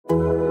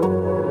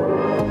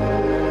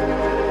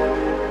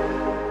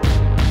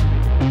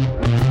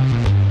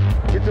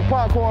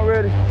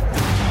ready.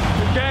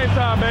 It's game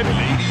time, baby.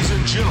 Ladies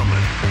and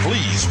gentlemen,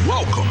 please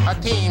welcome a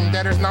team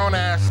that is known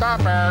as the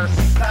Bears.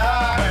 The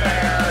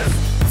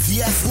Bears.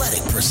 The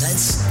Athletic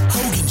presents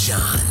Hogan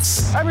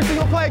Johns. Every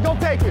single play, go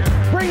take it.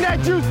 Bring that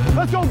juice.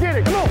 Let's go get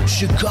it. Come on.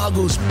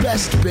 Chicago's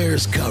best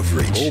Bears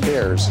coverage. Go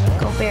Bears.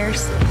 Go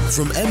Bears.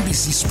 From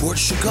NBC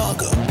Sports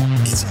Chicago,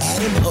 it's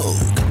Adam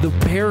Hogue. The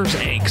Bears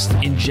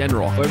angst in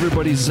general.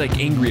 Everybody's like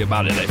angry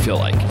about it, I feel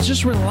like.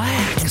 Just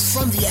relax. And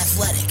from The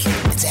Athletic,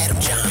 it's Adam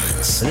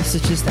Johns. This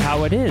is just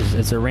how it is.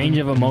 It's a range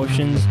of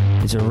emotions.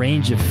 It's a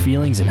range of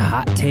feelings and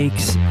hot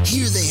takes.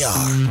 Here they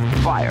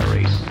are.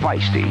 Fiery,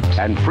 feisty,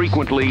 and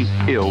frequently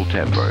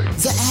ill-tempered.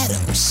 The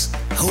Adams.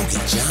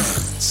 Hogan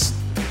Johns.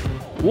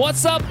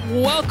 What's up?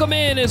 Welcome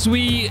in as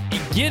we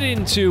get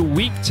into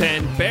Week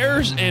 10.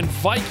 Bears and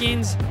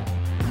Vikings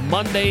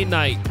Monday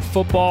Night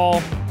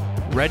Football.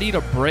 Ready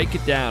to break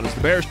it down as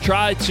the Bears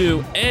try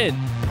to end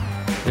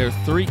their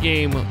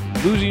 3-game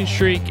losing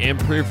streak and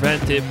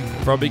prevent it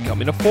from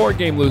becoming a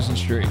 4-game losing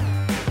streak.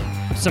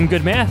 Some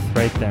good math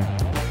right there.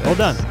 Well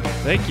done.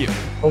 Thank you.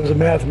 I was a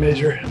math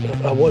major.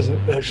 I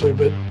wasn't, actually,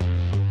 but...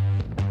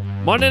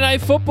 Monday Night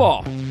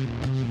Football.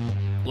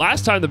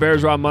 Last time the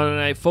Bears were on Monday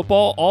Night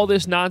Football, all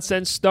this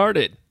nonsense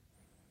started.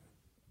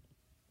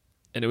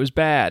 And it was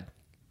bad.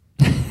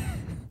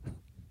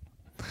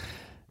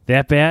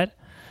 That bad?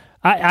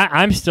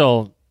 I'm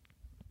still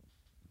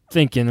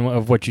thinking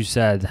of what you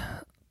said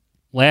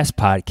last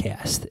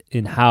podcast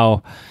and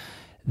how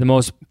the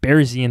most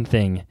Bearsian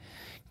thing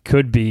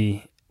could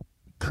be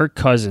Kirk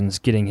Cousins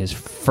getting his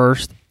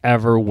first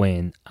ever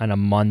win on a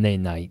Monday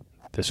night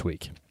this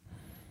week.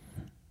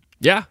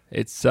 Yeah,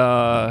 it's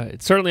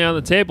certainly on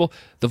the table.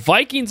 The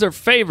Vikings are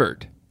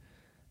favored,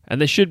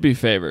 and they should be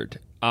favored.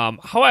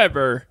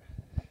 However,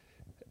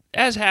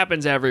 as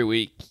happens every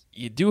week,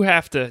 you do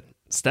have to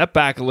step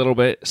back a little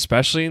bit,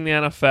 especially in the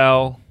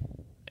NFL,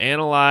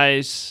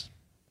 analyze.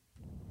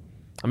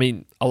 I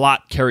mean, a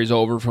lot carries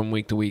over from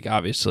week to week,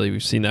 obviously.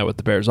 We've seen that with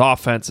the Bears'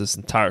 offense this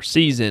entire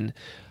season.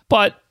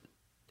 But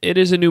it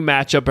is a new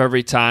matchup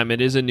every time. It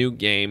is a new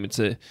game. It's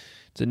a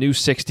new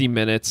 60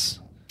 minutes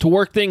to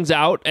work things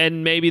out,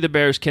 and maybe the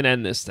Bears can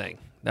end this thing.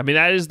 I mean,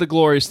 that is the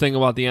glorious thing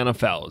about the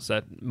NFL, is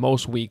that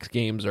most weeks'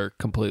 games are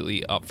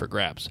completely up for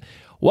grabs.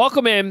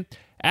 Welcome in.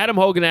 Adam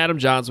Hogue and Adam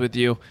Johns with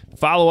you.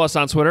 Follow us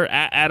on Twitter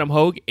at Adam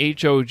Hogue,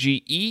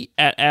 Hoge,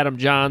 at Adam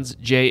Johns,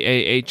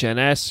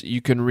 Jahns.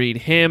 You can read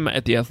him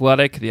at The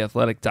Athletic.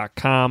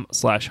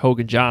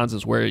 TheAthletic.com/Hogan Johns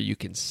is where you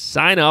can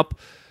sign up.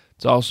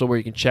 It's also where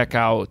you can check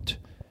out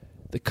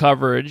the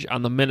coverage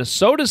on the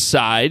Minnesota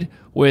side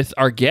with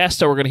our guest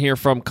that we're going to hear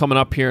from coming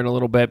up here in a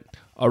little bit,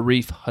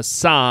 Arif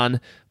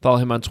Hassan. Follow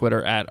him on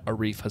Twitter at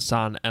Arif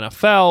Hassan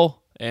NFL,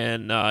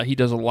 and he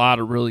does a lot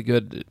of really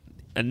good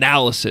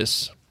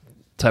analysis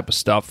type of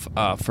stuff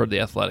for The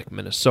Athletic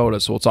Minnesota,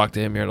 so we'll talk to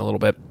him here in a little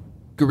bit.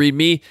 You can read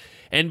me,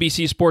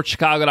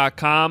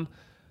 NBCSportsChicago.com.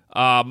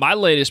 My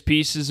latest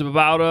piece is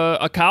about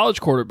a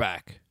college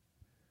quarterback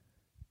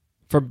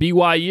from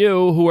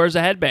BYU who wears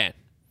a headband.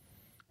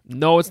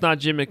 No, it's not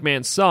Jim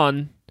McMahon's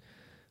son,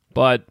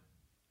 but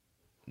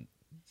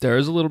there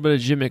is a little bit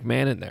of Jim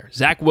McMahon in there.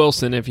 Zach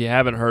Wilson, if you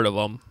haven't heard of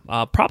him,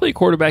 probably a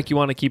quarterback you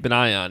want to keep an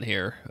eye on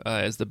here,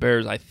 as the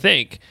Bears, I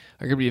think,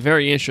 are going to be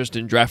very interested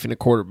in drafting a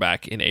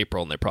quarterback in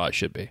April, and they probably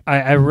should be.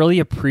 I really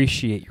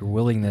appreciate your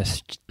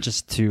willingness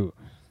just to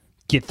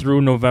get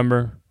through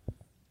November,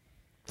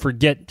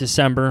 forget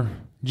December,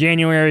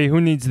 January.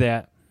 Who needs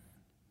that?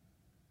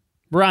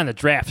 We're on the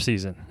draft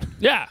season.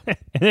 Yeah.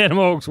 In Adam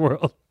Hogue's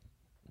world.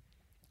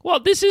 Well,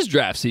 this is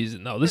draft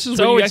season, though. This is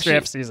when you actually,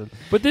 draft season.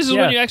 But this is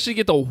when you actually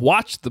get to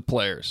watch the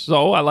players.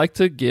 So I like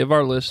to give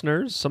our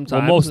listeners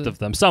sometimes. Well, most of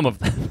them, some of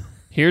them.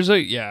 Here's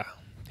a guy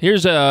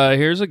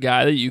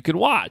that you can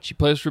watch. He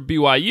plays for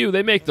BYU.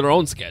 They make their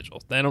own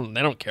schedule. They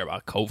don't care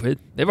about COVID.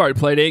 They've already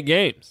played 8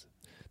 games.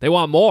 They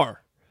want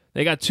more.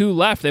 They got 2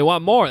 left. They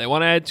want more. They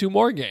want to add 2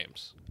 more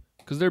games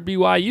because they're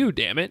BYU.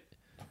 Damn it.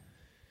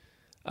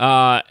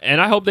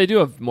 And I hope they do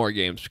have more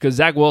games because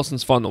Zach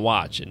Wilson's fun to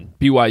watch, and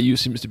BYU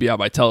seems to be on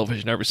my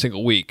television every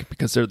single week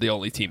because they're the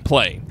only team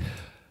playing.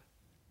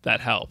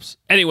 That helps.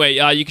 Anyway,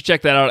 you can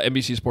check that out at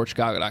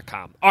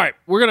NBCSportsChicago.com. All right,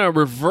 we're going to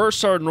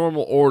reverse our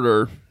normal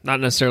order, not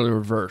necessarily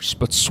reverse,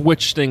 but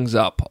switch things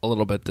up a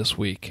little bit this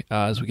week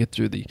as we get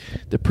through the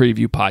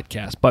preview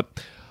podcast.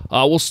 But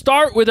we'll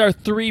start with our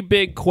 3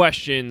 big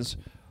questions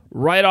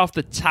right off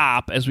the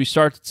top as we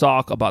start to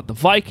talk about the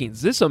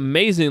Vikings. This,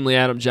 amazingly,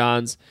 Adam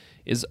Johns,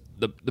 is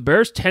the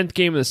Bears' 10th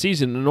game of the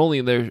season and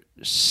only their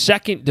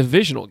 2nd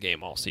divisional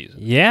game all season.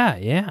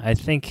 Yeah. I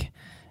think,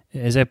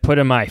 as I put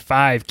in my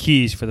 5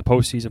 keys for the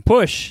postseason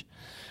push,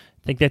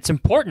 I think that's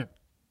important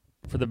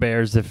for the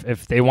Bears.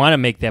 If they want to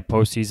make that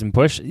postseason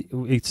push,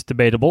 it's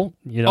debatable.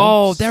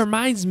 Oh, that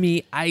reminds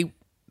me. I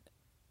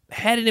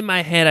had it in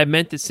my head. I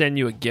meant to send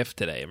you a gift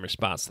today in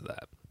response to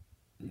that.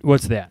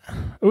 What's that?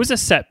 It was a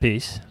set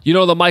piece. You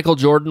know the Michael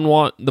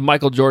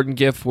Jordan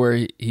gift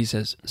where he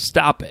says,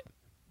 "Stop it.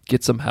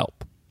 Get some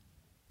help."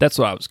 That's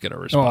what I was going to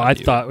respond to. I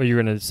thought you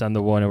were going to send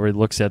the one where he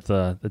looks at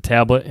the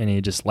tablet and he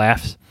just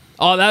laughs.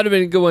 Oh, that would have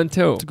been a good one,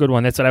 too. It's a good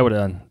one. That's what I would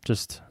have done.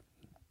 Just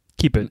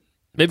keep it.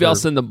 Maybe I'll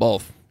send them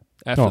both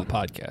after the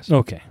podcast.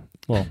 Okay.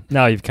 Well,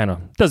 now you've kind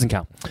of... Doesn't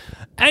count.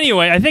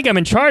 Anyway, I think I'm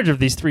in charge of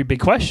these 3 big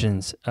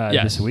questions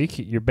this week.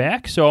 You're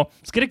back, so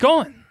let's get it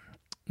going.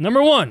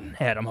 Number 1,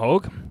 Adam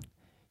Hogue.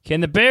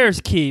 Can the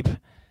Bears keep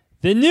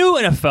the new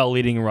NFL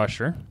leading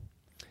rusher,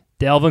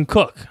 Dalvin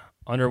Cook,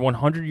 under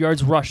 100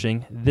 yards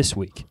rushing this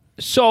week?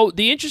 So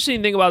the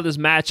interesting thing about this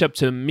matchup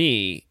to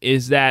me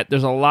is that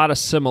there's a lot of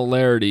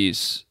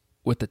similarities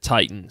with the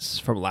Titans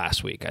from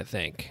last week, I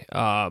think.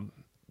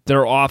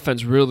 Their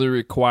offense really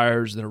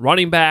requires their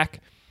running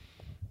back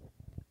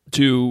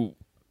to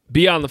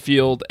be on the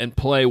field and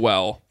play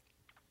well.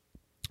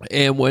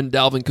 And when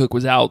Dalvin Cook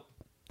was out,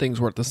 things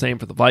weren't the same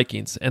for the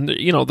Vikings. And,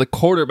 the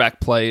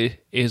quarterback play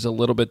is a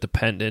little bit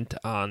dependent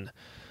on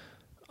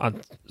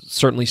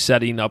certainly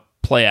setting up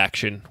play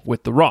action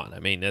with the run. I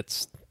mean,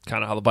 it's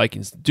kind of how the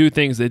Vikings do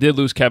things. They did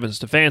lose Kevin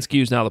Stefanski,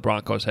 who's now the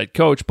Broncos head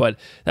coach, but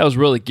that was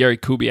really Gary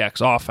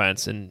Kubiak's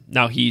offense, and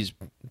now he's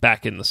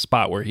back in the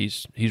spot where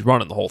he's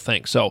running the whole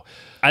thing. So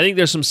I think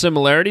there's some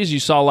similarities. You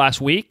saw last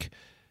week,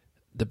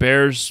 the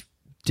Bears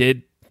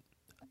did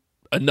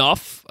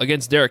enough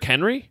against Derrick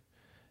Henry,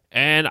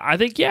 and I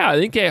think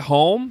at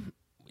home,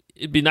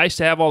 it'd be nice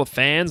to have all the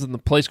fans and the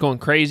place going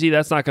crazy.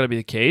 That's not going to be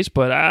the case,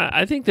 but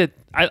I think that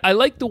I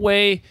like the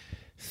way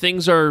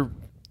things are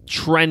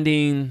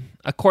trending.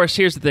 Of course,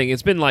 here's the thing.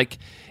 It's been like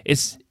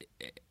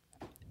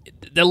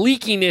the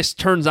leakiness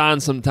turns on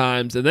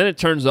sometimes, and then it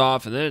turns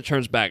off, and then it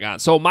turns back on.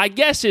 So my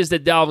guess is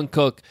that Dalvin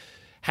Cook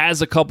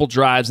has a couple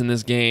drives in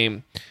this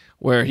game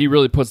where he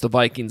really puts the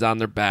Vikings on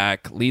their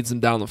back, leads them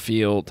down the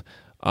field,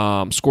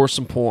 scores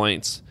some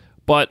points.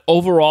 But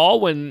overall,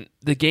 when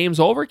the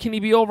game's over, can he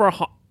be under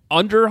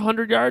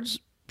 100 yards?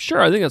 Sure,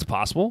 I think that's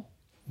possible.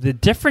 The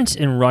difference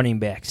in running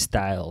back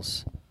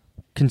styles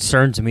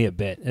concerns me a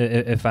bit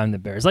if I'm the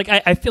Bears. Like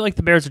I feel like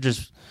the Bears are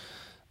just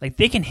like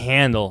they can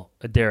handle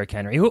a Derrick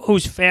Henry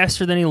who's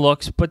faster than he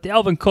looks, but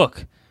Dalvin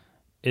Cook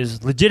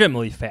is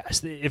legitimately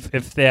fast. If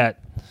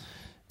that,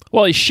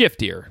 well, he's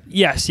shiftier.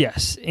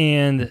 Yes,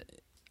 and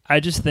I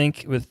just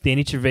think with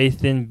Danny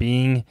Trevathan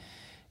being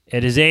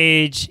at his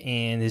age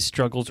and his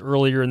struggles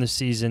earlier in the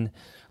season,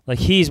 like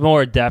he's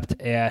more adept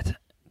at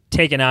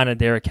taking on a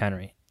Derrick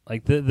Henry.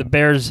 Like the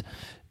Bears'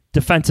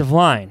 defensive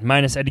line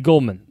minus Eddie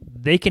Goldman,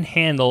 they can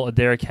handle a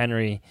Derrick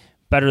Henry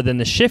better than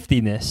the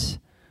shiftiness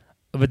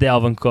of a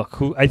Dalvin Cook,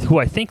 who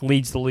I think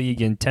leads the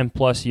league in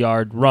 10-plus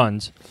yard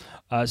runs.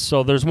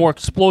 So there's more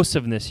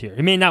explosiveness here.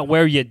 It may not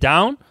wear you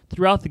down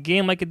throughout the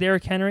game like a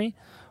Derrick Henry,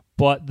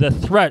 but the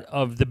threat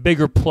of the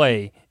bigger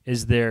play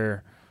is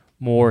there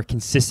more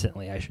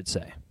consistently, I should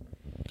say.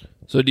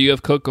 So do you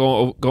have Cook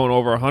going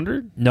over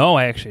 100? No,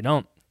 I actually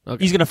don't.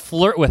 Okay. He's going to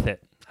flirt with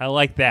it. I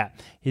like that.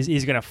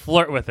 He's going to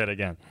flirt with it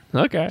again.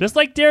 Okay. Just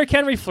like Derrick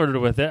Henry flirted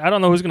with it. I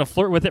don't know who's going to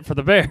flirt with it for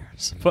the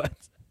Bears, but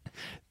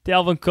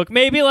Dalvin Cook,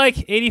 maybe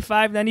like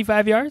 85,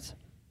 95 yards.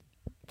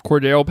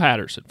 Cordero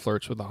Patterson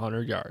flirts with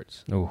 100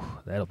 yards. Oh,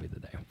 that'll be the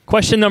day.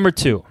 Question number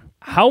 2.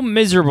 How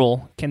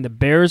miserable can the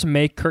Bears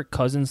make Kirk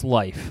Cousins'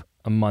 life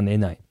on Monday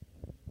night?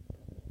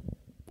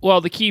 Well,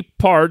 the key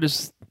part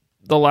is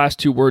the last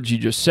 2 words you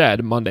just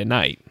said, Monday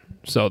night.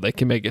 So they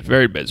can make it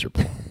very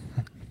miserable.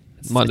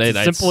 Monday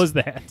nights, simple as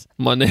that.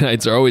 Monday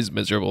nights are always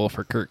miserable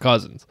for Kirk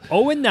Cousins.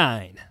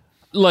 0-9.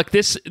 Look,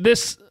 this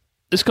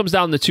comes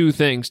down to 2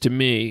 things to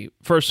me.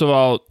 First of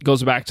all, it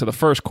goes back to the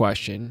first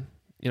question.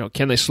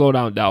 Can they slow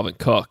down Dalvin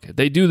Cook? If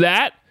they do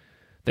that,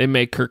 they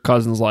make Kirk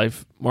Cousins'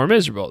 life more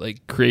miserable. They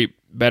create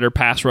better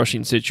pass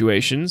rushing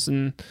situations,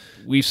 and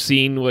we've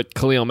seen what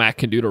Khalil Mack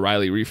can do to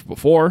Riley Reif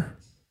before.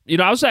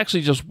 I was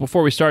actually just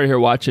before we started here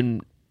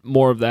watching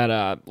more of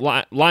that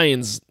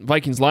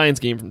Vikings-Lions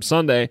game from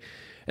Sunday.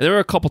 And there were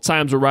a couple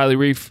times where Riley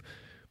Reif,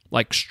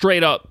 like,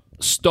 straight up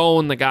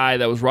stoned the guy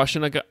that was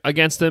rushing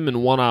against him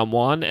in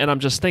one-on-one. And I'm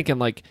just thinking,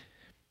 like,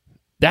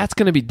 that's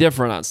going to be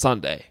different on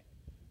Sunday.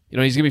 He's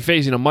going to be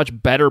facing a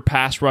much better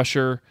pass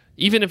rusher.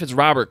 Even if it's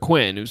Robert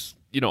Quinn, who's,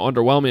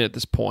 underwhelming at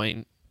this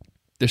point,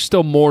 there's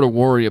still more to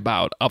worry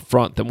about up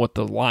front than what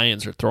the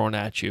Lions are throwing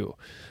at you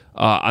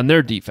on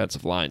their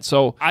defensive line.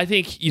 So I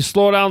think you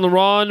slow down the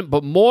run,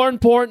 but more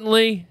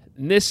importantly,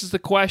 and this is the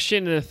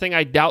question and the thing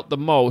I doubt the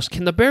most,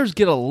 can the Bears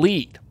get a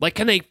lead? Like,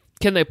 can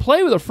they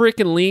play with a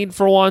freaking lead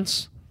for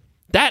once?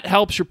 That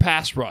helps your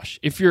pass rush.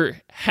 If you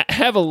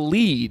have a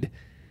lead,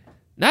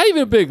 not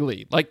even a big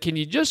lead, like, can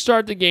you just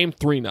start the game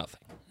 3-0?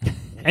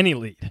 Any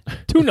lead.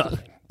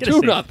 2-0.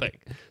 2-0.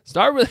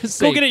 Start with a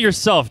safety. Go get it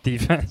yourself,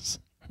 defense.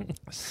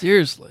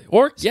 Seriously.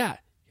 Or, yeah,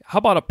 how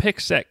about a pick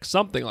six?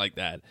 Something like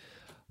that.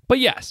 But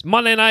yes,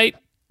 Monday night,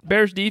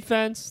 Bears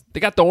defense,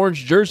 they got the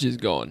orange jerseys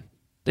going.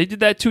 They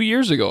did that 2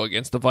 years ago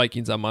against the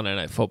Vikings on Monday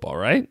Night Football,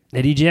 right?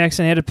 Eddie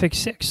Jackson had a pick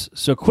 6.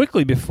 So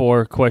quickly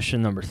before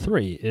question number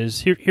 3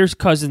 is here's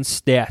Cousins'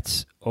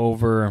 stats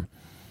over,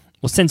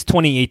 since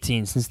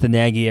 2018, since the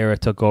Nagy era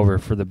took over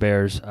for the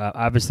Bears.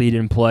 Obviously, he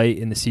didn't play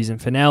in the season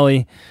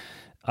finale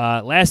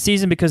last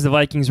season because the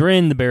Vikings were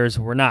in, the Bears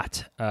were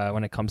not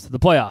when it comes to the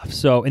playoffs.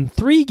 So in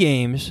 3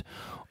 games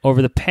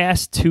Over the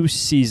past 2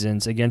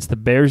 seasons against the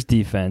Bears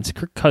defense,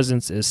 Kirk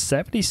Cousins is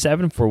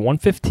 77 for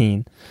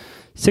 115,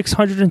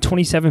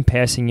 627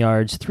 passing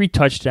yards, 3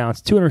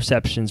 touchdowns, 2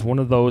 interceptions. One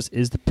of those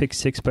is the pick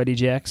six by Eddie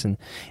Jackson.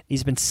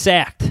 He's been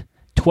sacked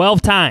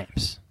 12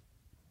 times.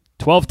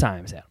 12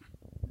 times, Adam.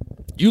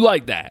 You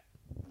like that?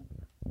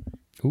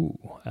 Ooh,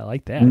 I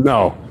like that.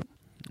 No.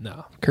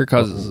 No. Kirk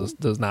Cousins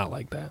does not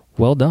like that.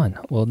 Well done.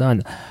 Well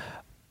done.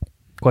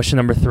 Question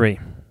number 3.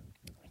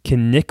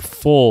 Can Nick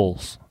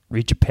Foles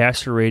reach a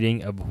passer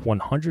rating of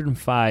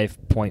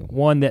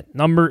 105.1? That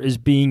number is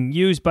being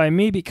used by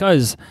me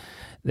because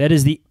that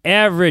is the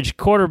average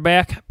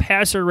quarterback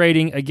passer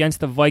rating against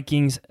the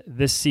Vikings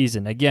this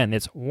season. Again,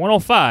 it's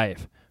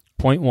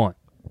 105.1.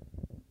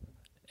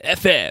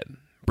 FM,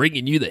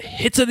 bringing you the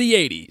hits of the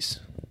 80s.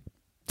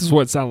 This is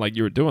what it sounded like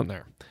you were doing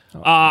there.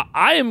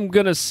 I am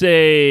going to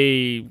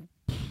say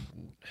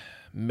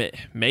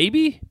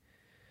maybe.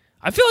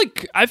 I feel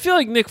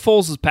like Nick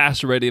Foles'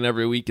 passer rating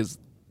every week is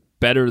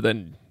better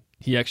than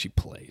he actually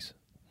plays.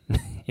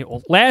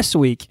 Last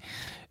week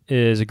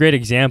is a great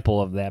example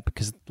of that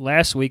because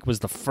last week was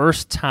the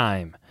first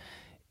time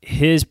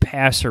his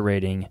passer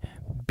rating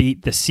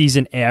beat the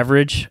season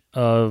average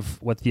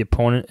of what the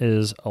opponent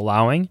is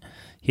allowing.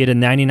 He had a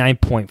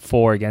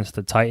 99.4 against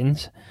the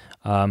Titans.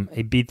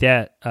 He beat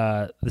that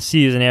the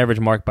season average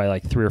mark by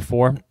like 3 or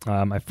 4.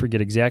 I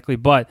forget exactly,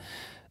 but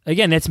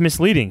again, that's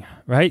misleading,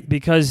 right?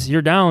 Because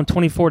you're down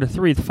 24-3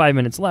 with 5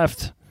 minutes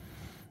left.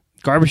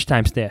 Garbage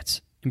time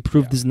stats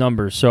improved his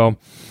numbers. So,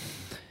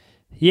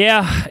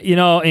 yeah,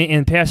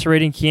 and passer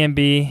rating can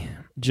be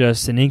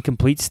just an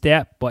incomplete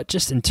stat, but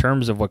just in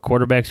terms of what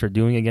quarterbacks are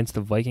doing against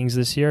the Vikings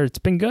this year, it's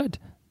been good.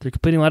 They're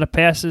completing a lot of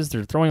passes.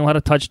 They're throwing a lot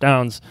of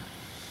touchdowns.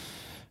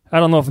 I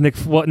don't know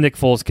if what Nick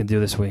Foles can do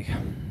this week.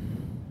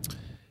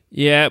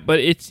 Yeah, but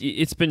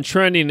it's been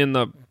trending in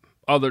the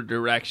other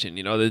direction.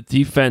 The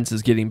defense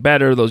is getting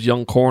better. Those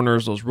young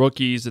corners, those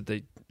rookies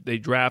that they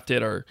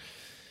drafted are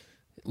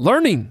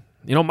learning.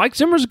 Mike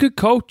Zimmer's a good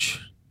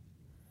coach,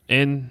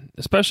 and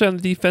especially on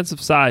the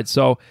defensive side.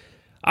 So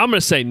I'm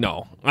going to say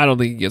no. I don't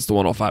think he gets the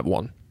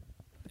 105.1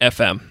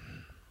 FM.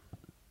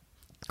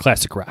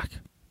 Classic rock.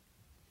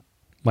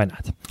 Why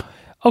not?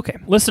 Okay,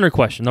 listener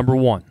question number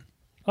 1.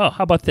 Oh,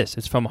 how about this?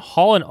 It's from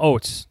Hall &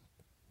 Oates.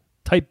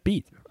 Type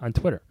beat on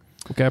Twitter.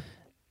 Okay.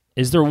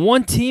 Is there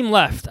one team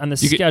left on the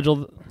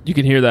schedule? You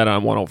can hear that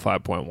on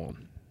 105.1.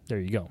 There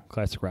you go.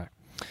 Classic rock.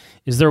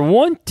 Is there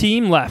one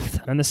team left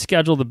on the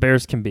schedule the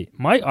Bears can beat?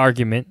 My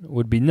argument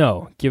would be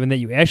no, given that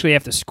you actually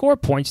have to score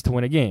points to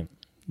win a game.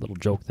 Little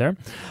joke there.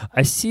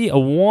 I see a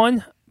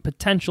one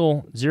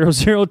potential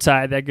 0-0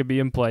 tie that could be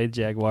in play,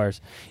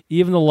 Jaguars.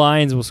 Even the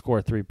Lions will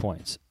score 3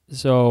 points.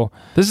 So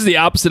this is the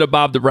opposite of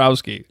Bob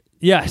Dabrowski.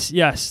 Yes.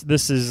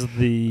 This is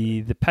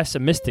the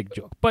pessimistic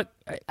joke. But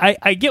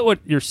I get what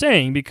you're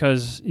saying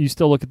because you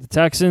still look at the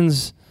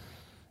Texans,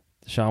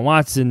 Deshaun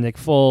Watson, Nick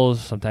Foles.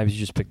 Sometimes you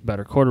just pick the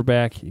better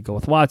quarterback. You go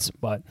with Watson.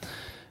 But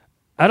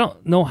I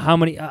don't know how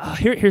many.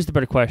 Here's the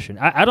better question.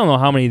 I don't know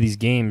how many of these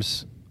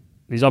games,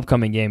 these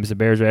upcoming games, the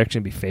Bears are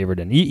actually going to be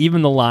favored in.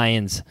 Even the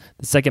Lions,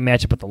 the second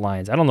matchup with the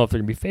Lions, I don't know if they're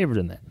going to be favored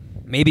in that.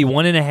 Maybe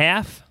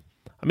 1.5?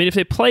 I mean, if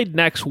they played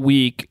next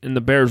week and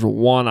the Bears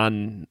won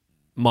on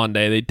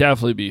Monday, they'd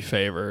definitely be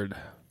favored.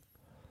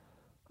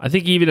 I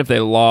think even if they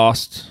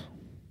lost,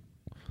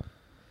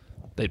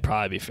 they'd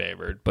probably be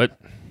favored. But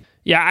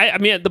yeah, I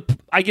mean,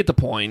 I get the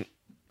point.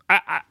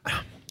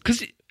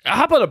 Because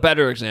how about a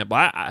better example?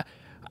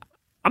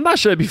 I'm not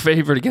sure I'd be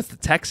favored against the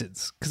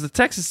Texans because the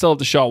Texans still have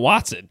Deshaun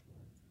Watson.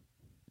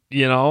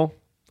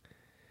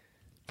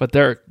 But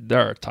they're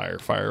a tire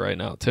fire right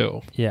now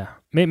too. Yeah,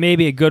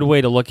 maybe a good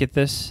way to look at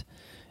this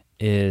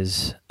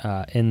is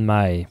in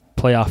my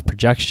playoff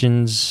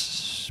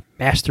projections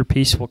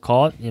masterpiece, we'll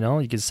call it.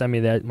 You can send me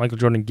that Michael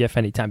Jordan gif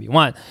anytime you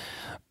want.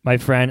 My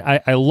friend,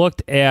 I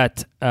looked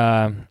at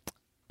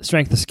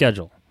strength of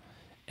schedule,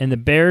 and the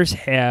Bears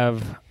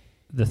have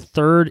the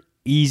 3rd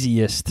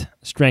easiest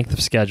strength of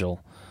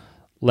schedule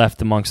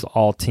left amongst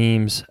all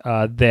teams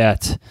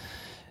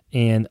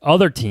and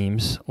other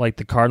teams like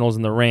the Cardinals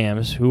and the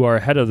Rams, who are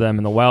ahead of them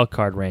in the wild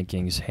card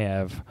rankings,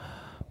 have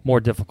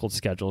more difficult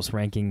schedules,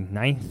 ranking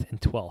 9th and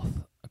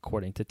 12th,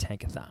 according to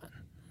Tankathon.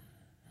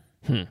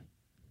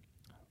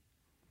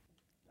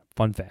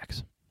 Fun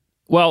facts.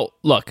 Well,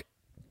 look,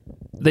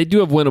 they do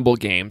have winnable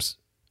games.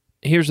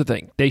 Here's the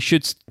thing.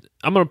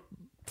 I'm going to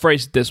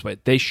phrase it this way.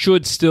 They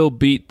should still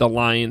beat the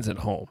Lions at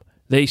home.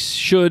 They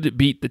should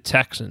beat the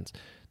Texans.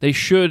 They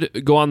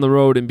should go on the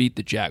road and beat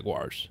the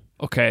Jaguars.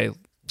 Okay,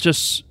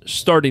 just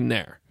starting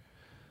there.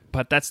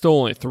 But that's still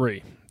only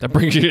 3. That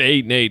brings you to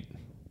 8-8.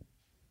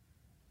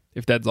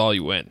 If that's all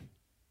you win.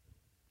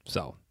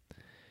 So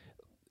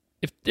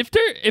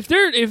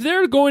if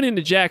they're going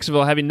into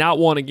Jacksonville having not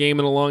won a game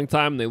in a long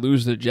time and they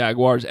lose to the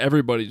Jaguars,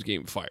 everybody's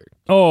getting fired.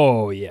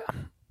 Oh yeah.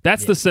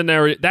 That's the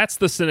scenario. That's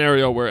the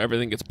scenario where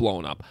everything gets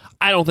blown up.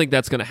 I don't think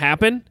that's going to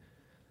happen.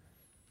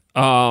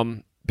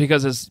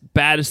 Because as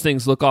bad as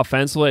things look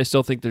offensively, I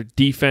still think their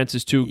defense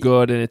is too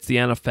good, and it's the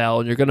NFL,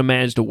 and you're going to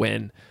manage to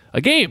win a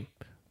game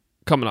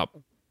coming up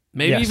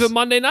Maybe Yes. even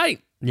Monday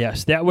night.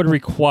 Yes, that would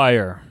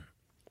require,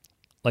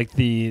 like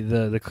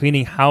the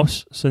cleaning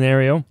house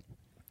scenario,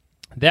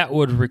 that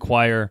would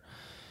require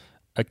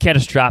a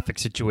catastrophic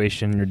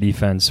situation in your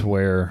defense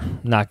where,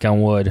 knock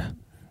on wood,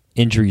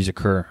 injuries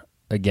occur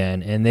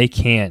again, and they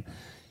can't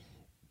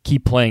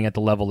keep playing at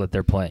the level that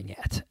they're playing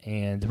at.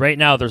 And right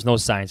now, there's no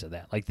signs of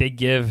that. Like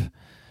even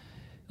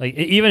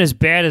as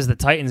bad as the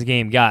Titans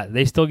game got,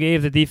 they still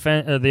gave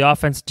the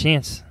offense a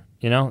chance.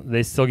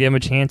 They still gave them a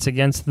chance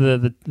against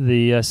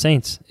the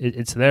Saints.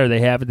 It's there.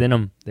 They have it in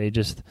them. They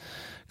just a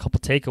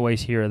couple takeaways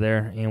here or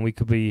there, and we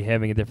could be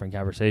having a different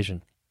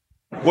conversation.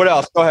 What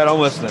else? Go ahead, I'm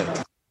listening.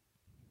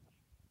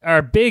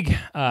 Our big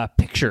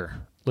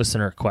picture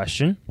listener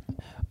question.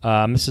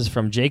 This is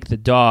from Jake the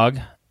Dog,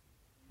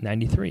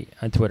 93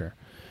 on Twitter.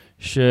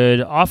 Should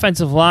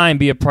offensive line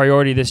be a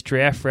priority this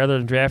draft rather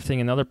than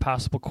drafting another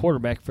possible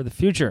quarterback for the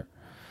future?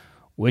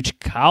 Which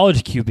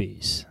college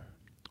QBs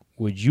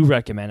would you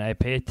recommend I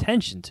pay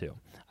attention to?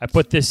 I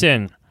put this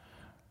in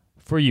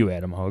for you,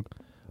 Adam Hogue.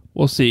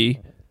 We'll see.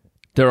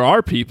 There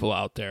are people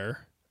out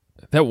there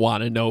that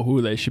want to know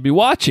who they should be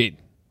watching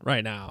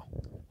right now.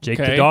 Jake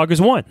the Dog is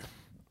one.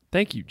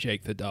 Thank you,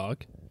 Jake the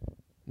Dog,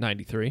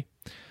 93.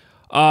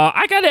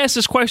 I got asked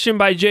this question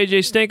by J.J.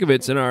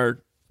 Stankovitz in our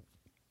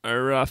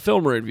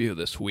film review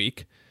this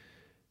week.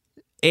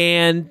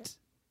 And,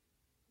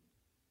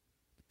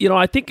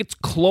 I think it's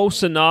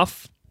close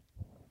enough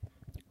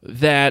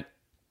that...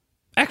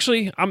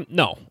 Actually, I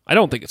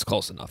don't think it's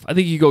close enough. I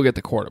think you go get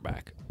the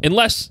quarterback.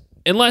 Unless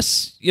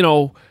you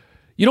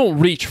don't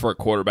reach for a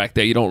quarterback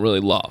that you don't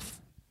really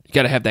love. You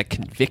got to have that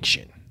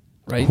conviction,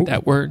 right? Ooh.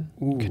 That word,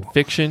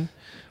 conviction.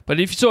 But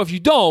if you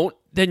don't,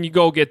 then you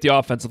go get the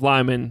offensive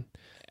lineman.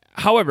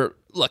 However,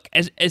 look,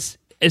 as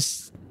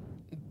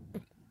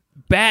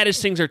bad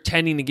as things are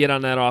tending to get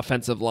on that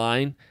offensive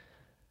line,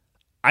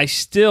 I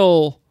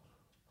still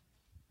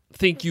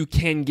think you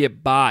can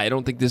get by. I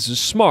don't think this is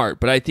smart,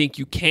 but I think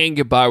you can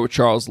get by with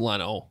Charles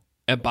Leno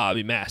and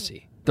Bobby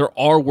Massey. There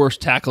are worse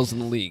tackles in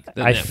the league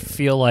than them.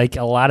 Feel like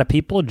a lot of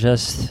people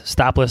just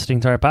stop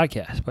listening to our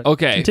podcast. But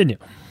okay, continue.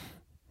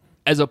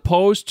 As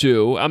opposed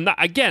to, I'm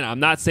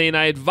not saying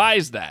I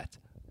advise that,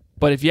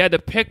 but if you had to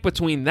pick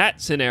between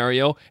that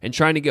scenario and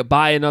trying to get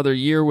by another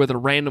year with a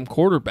random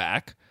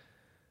quarterback,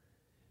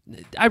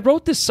 I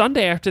wrote this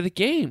Sunday after the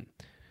game.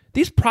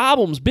 These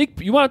problems,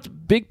 you want a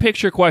big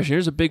picture question.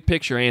 Here's a big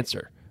picture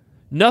answer.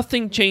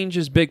 Nothing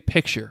changes big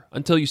picture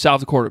until you solve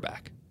the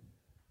quarterback.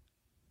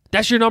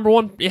 That's your number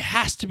one. It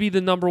has to be the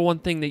number one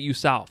thing that you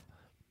solve.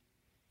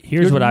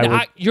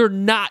 You're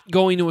not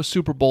going to a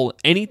Super Bowl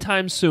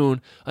anytime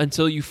soon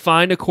until you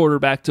find a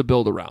quarterback to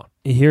build around.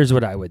 Here's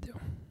what I would do.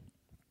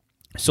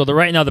 So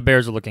right now the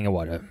Bears are looking at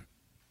what, a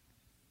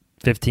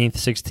 15th,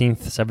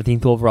 16th,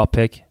 17th overall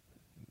pick,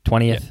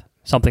 20th,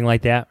 something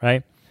like that,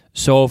 right?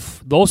 So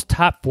if those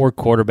top four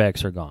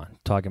quarterbacks are gone,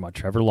 talking about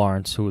Trevor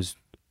Lawrence, who is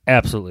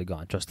absolutely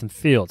gone, Justin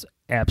Fields,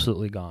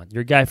 absolutely gone,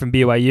 your guy from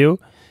BYU,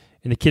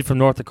 and the kid from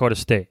North Dakota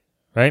State,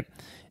 right?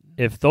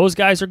 If those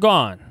guys are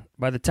gone,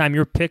 by the time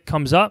your pick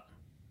comes up,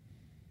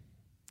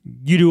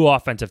 you do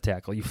offensive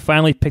tackle. You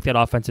finally pick that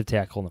offensive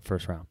tackle in the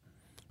first round.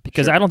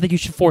 Because I don't think you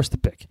should force the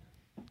pick.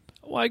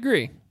 Well, I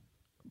agree.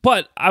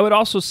 But I would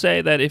also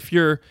say that if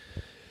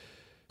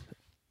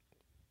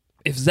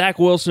Zach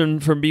Wilson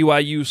from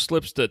BYU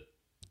slips to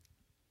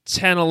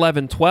 10,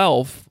 11,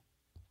 12,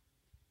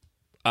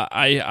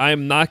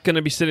 I'm not going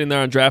to be sitting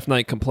there on draft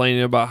night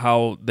complaining about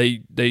how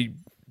they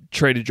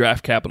traded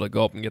draft capital to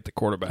go up and get the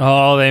quarterback.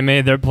 Oh, they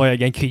made their play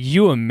again. Could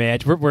you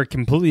imagine? We're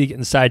completely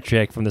getting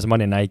sidetracked from this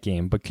Monday night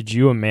game, but could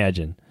you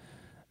imagine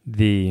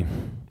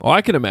Oh,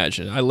 I can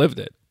imagine. I lived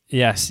it.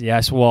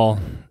 Yes. Well,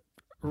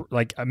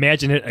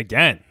 imagine it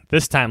again.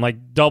 This time,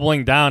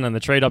 doubling down on the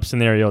trade-up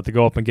scenario to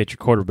go up and get your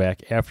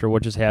quarterback after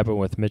what just happened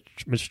with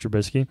Mitch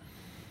Trubisky.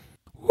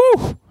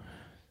 Woo!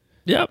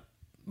 Yep.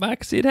 I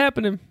can see it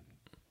happening.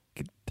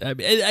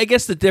 I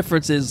guess the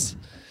difference is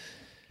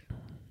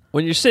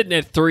when you're sitting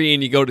at 3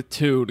 and you go to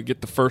 2 to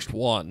get the first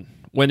one,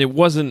 when it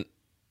wasn't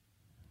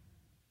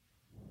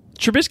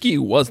Trubisky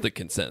was the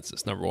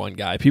consensus number one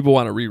guy. People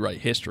want to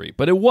rewrite history,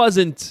 but it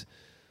wasn't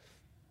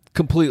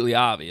completely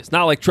obvious.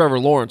 Not like Trevor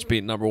Lawrence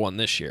being number one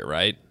this year,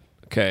 right?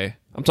 Okay.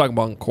 I'm talking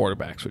about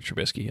quarterbacks with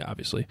Trubisky,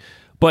 obviously.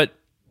 But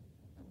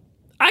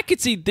I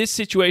could see this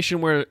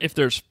situation where if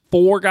there's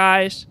 4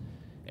 guys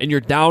and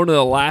you're down to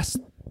the last,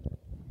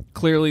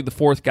 clearly the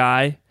 4th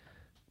guy,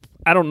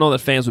 I don't know that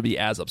fans would be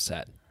as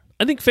upset.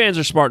 I think fans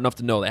are smart enough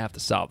to know they have to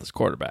solve this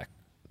quarterback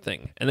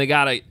thing. And they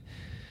gotta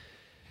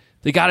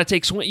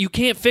take swing. You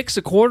can't fix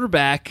a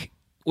quarterback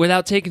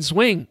without taking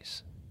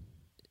swings.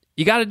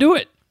 You got to do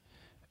it.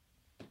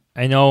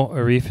 I know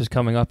Arif is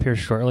coming up here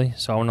shortly,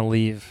 so I want to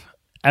leave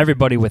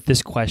everybody with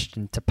this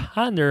question to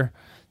ponder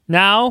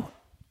now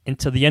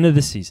until the end of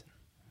the season.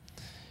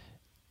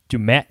 Do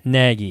Matt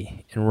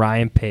Nagy and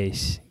Ryan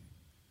Pace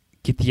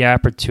get the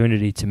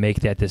opportunity to make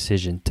that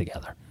decision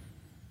together?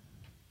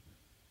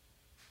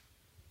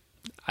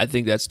 I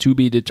think that's to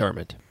be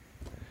determined.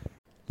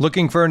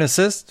 Looking for an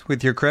assist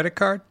with your credit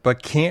card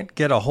but can't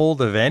get a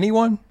hold of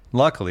anyone?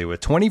 Luckily,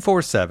 with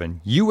 24/7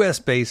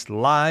 U.S.-based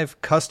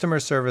live customer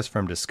service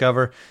from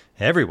Discover,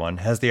 everyone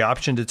has the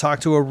option to talk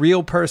to a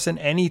real person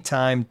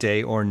anytime,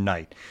 day or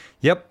night.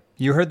 Yep,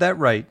 you heard that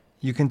right.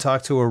 You can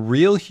talk to a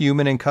real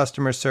human in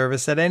customer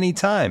service at any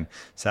time.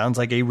 Sounds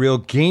like a real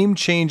game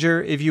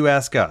changer if you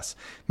ask us.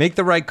 Make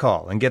the right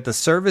call and get the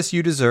service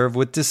you deserve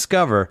with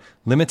Discover.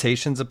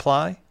 Limitations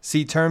apply.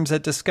 See terms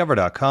at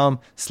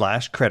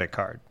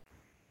discover.com/creditcard.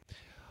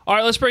 All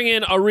right, let's bring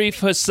in Arif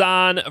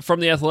Hassan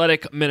from The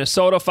Athletic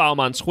Minnesota. Follow him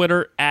on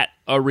Twitter at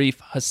Arif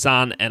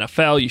Hassan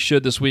NFL. You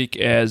should this week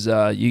as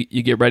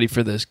you get ready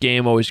for this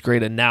game. Always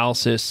great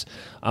analysis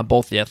on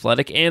both The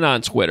Athletic and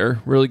on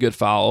Twitter. Really good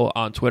follow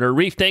on Twitter.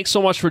 Arif, thanks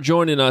so much for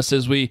joining us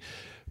as we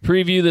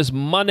preview this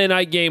Monday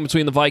night game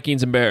between the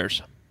Vikings and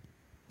Bears.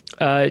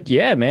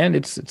 Yeah, man,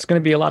 it's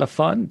going to be a lot of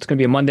fun. It's going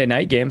to be a Monday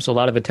night game, so a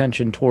lot of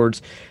attention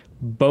towards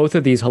both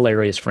of these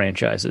hilarious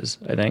franchises,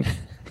 I think.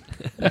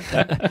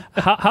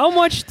 How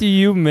much do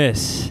you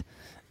miss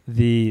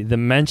the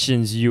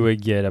mentions you would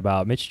get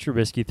about Mitch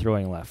Trubisky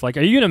throwing left? Like,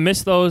 are you going to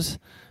miss those?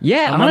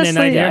 Yeah,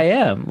 honestly, I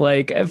am.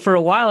 Like, for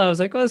a while, I was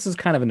like, well, this is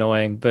kind of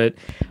annoying. But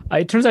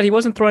it turns out he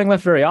wasn't throwing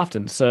left very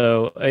often.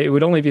 So it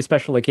would only be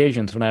special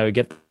occasions when I would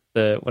get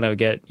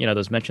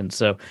those mentions.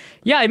 So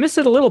yeah, I miss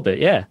it a little bit.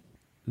 Yeah.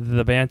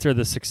 The banter,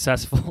 the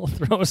successful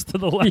throws to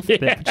the left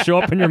that show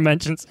up in your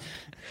mentions.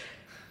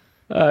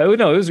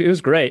 No, it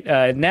was great.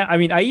 Now, I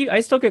mean, I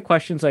still get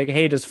questions like,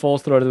 "Hey, does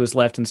Foles throw to his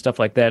left and stuff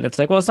like that?" And it's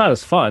like, well, it's not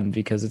as fun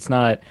because it's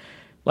not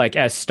like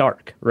as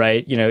stark,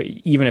 right? You know,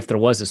 even if there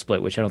was a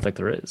split, which I don't think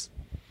there is.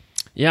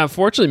 Yeah,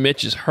 unfortunately,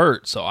 Mitch is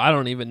hurt, so I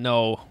don't even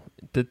know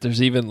that there's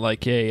even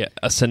like a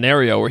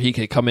scenario where he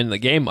could come into the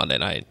game Monday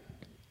night.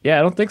 Yeah,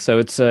 I don't think so.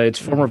 It's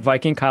former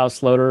Viking Kyle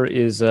Sloter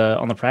is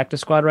on the practice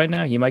squad right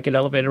now. He might get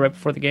elevated right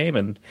before the game,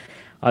 and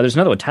there's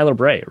another one, Tyler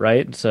Bray,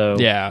 right? So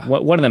yeah,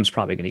 one of them's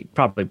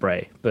probably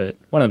Bray, but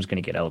one of them's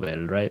going to get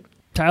elevated, right?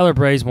 Tyler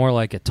Bray's more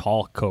like a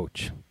tall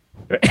coach.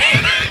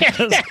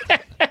 That's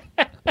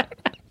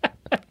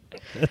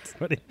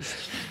what he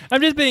is. I'm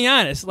just being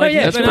honest. Like,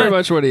 that's pretty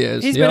much what he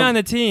is. He's been on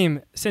the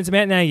team since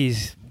Matt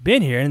Nagy's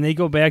been here, and they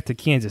go back to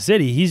Kansas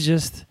City. He's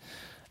just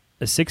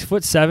a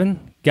 6'7"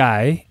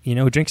 guy,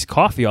 who drinks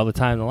coffee all the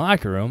time in the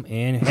locker room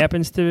and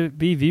happens to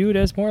be viewed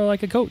as more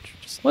like a coach.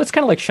 Well, it's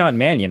kind of like Sean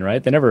Mannion,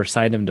 right? They never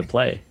signed him to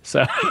play.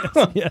 So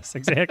yes,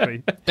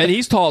 exactly. And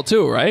he's tall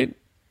too, right?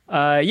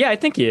 Yeah, I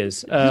think he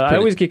is. I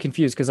always get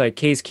confused because like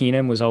Case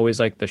Keenum was always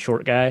like the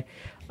short guy.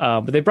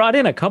 But they brought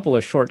in a couple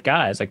of short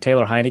guys like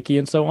Taylor Heineke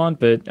and so on.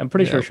 But I'm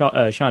pretty sure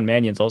Sean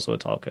Mannion's also a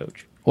tall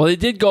coach. Well, they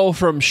did go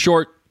from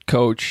short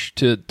coach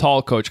to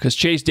tall coach because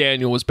Chase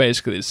Daniel was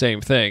basically the same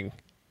thing.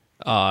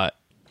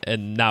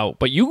 And now,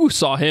 but you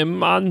saw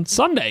him on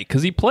Sunday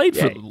because he played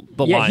for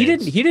the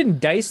Lions. He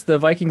didn't dice the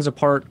Vikings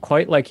apart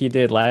quite like he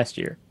did last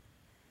year.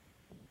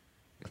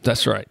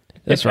 That's right.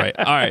 All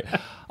right.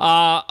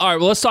 All right.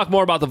 Well, let's talk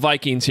more about the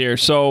Vikings here.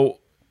 So,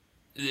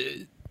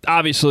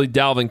 obviously,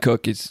 Dalvin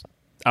Cook is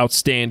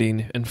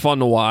outstanding and fun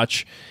to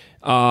watch.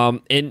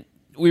 And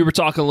we were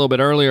talking a little bit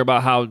earlier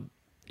about how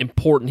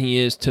important he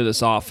is to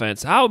this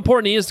offense. How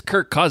important he is to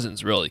Kirk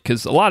Cousins, really,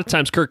 because a lot of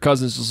times Kirk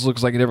Cousins just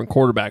looks like a different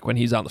quarterback when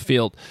he's on the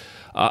field.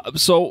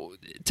 So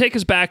take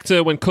us back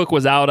to when Cook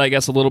was out, I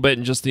guess, a little bit,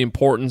 and just the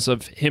importance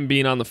of him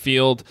being on the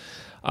field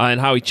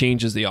and how he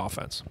changes the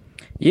offense.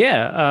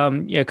 Yeah,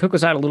 Cook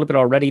was out a little bit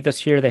already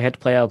this year. They had to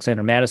play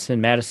Alexander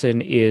Mattison.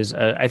 Mattison is,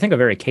 I think, a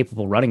very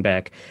capable running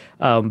back.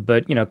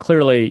 But,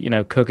 clearly,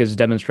 Cook is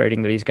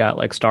demonstrating that he's got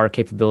like star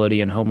capability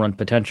and home run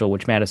potential,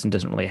 which Mattison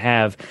doesn't really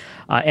have.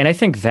 And I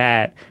think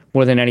that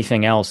more than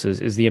anything else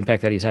is the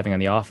impact that he's having on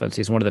the offense.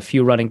 He's one of the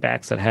few running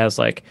backs that has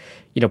like,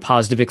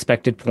 positive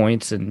expected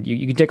points. And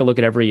you can take a look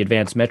at every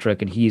advanced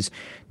metric and he's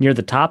near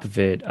the top of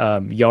it.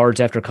 Yards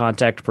after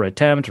contact per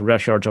attempt,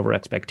 rush yards over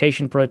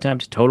expectation per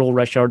attempt, total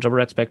rush yards over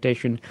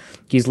expectation.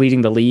 He's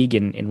leading the league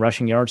in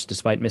rushing yards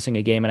despite missing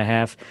a game and a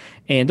half.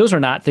 And those are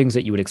not things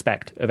that you would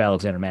expect of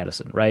Alexander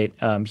Mattison, right?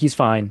 He's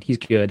fine. He's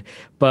good.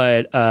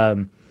 But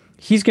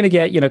he's going to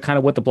get, kind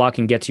of what the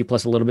blocking gets you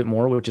plus a little bit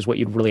more, which is what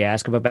you'd really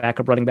ask of a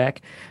backup running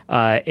back.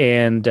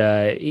 And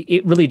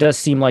it really does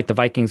seem like the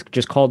Vikings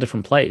just call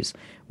different plays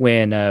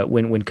when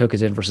Cook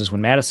is in versus when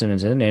Mattison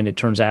is in. And it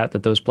turns out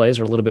that those plays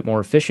are a little bit more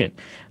efficient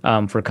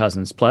for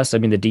Cousins. Plus, I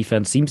mean, the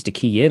defense seems to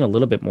key in a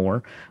little bit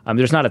more.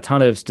 There's not a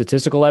ton of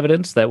statistical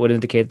evidence that would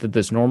indicate that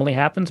this normally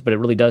happens, but it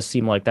really does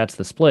seem like that's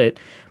the split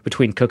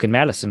between Cook and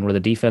Mattison, where the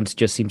defense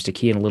just seems to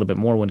key in a little bit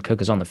more when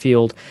Cook is on the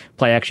field.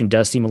 Play action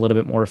does seem a little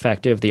bit more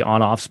effective. The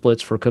on-off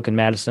splits for Cook and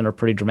Mattison are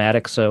pretty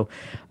dramatic. So,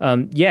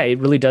 it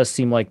really does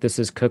seem like this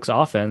is Cook's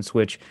offense,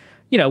 which,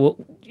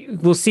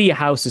 we'll see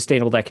how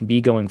sustainable that can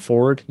be going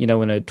forward, in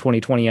a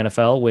 2020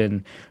 NFL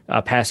when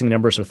passing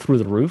numbers are through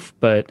the roof.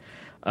 But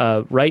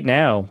right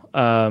now,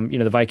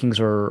 the Vikings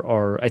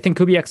are I think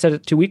Kubiak said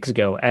it 2 weeks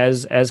ago,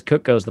 as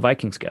Cook goes, the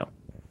Vikings go.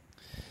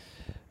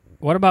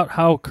 What about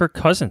how Kirk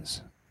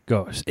Cousins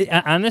goes?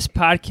 On this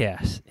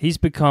podcast, he's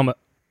become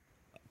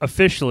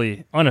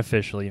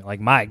unofficially, like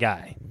my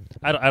guy.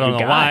 I don't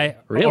know why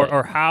really?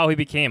 or how he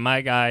became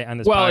my guy on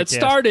this podcast. Well,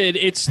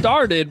 it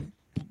started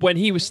when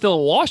he was still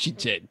in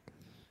Washington.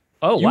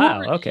 Oh,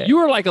 wow. Okay. You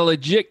were like a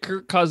legit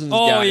Kirk Cousins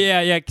guy. Oh,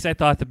 yeah, because I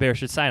thought the Bears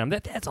should sign him.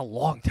 That's a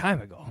long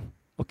time ago.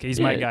 Okay, he's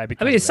my guy.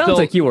 I mean, it sounds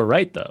like you were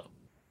right, though.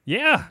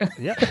 Yeah.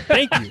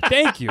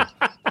 Thank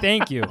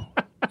you.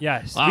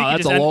 Yes. Wow,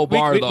 that's a low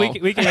bar, though.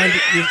 We can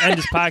end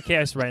this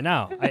podcast right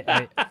now.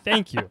 I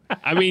thank you.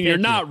 I mean, you're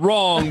not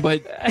wrong,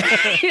 but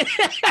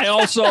I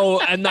also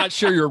am not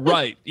sure you're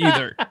right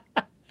either.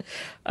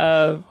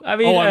 I'm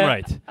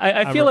right.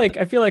 I feel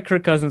like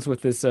Kirk Cousins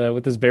with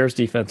this Bears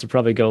defense would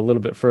probably go a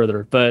little bit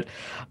further, but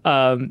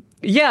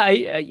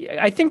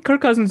I think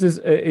Kirk Cousins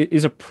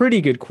is a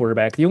pretty good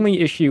quarterback. The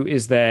only issue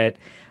is that.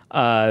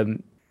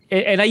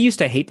 And I used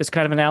to hate this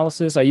kind of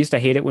analysis. I used to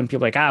hate it when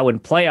people are like, when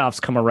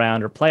playoffs come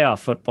around or playoff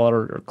football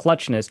or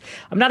clutchness.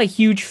 I'm not a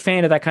huge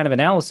fan of that kind of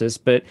analysis,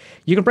 but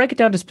you can break it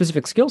down to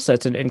specific skill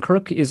sets, and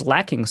Kirk is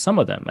lacking some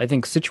of them. I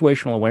think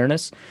situational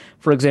awareness,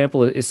 for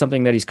example, is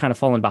something that he's kind of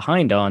fallen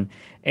behind on,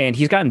 and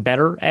he's gotten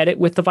better at it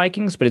with the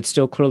Vikings, but it's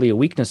still clearly a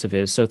weakness of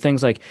his. So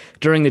things like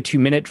during the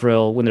 2-minute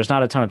drill, when there's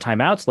not a ton of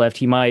timeouts left,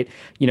 he might,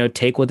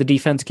 take what the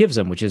defense gives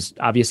him, which is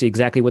obviously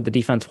exactly what the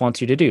defense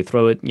wants you to do.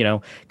 Throw it,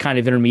 kind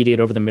of intermediate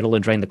over the middle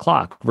and drain the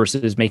clock,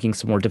 versus making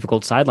some more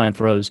difficult sideline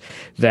throws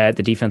that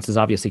the defense is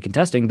obviously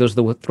contesting. Those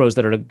are the throws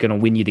that are going to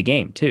win you the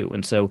game too.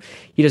 And so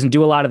he doesn't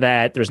do a lot of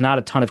that. There's not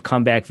a ton of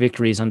comeback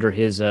victories under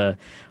his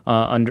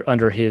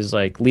under his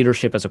like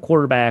leadership as a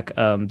quarterback.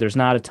 There's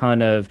not a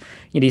ton of,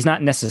 he's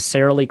not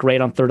necessarily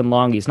great on 3rd and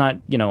long. He's not,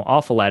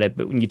 awful at it.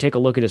 But when you take a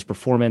look at his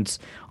performance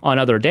on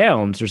other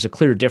downs, there's a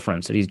clear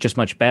difference that he's just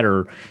much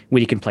better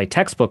when he can play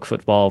textbook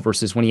football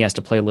versus when he has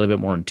to play a little bit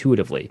more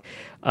intuitively.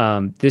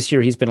 This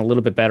year he's been a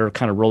little bit better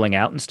kind of rolling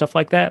out and stuff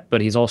like that,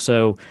 but he's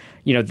also,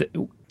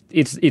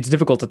 it's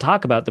difficult to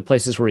talk about the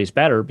places where he's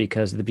better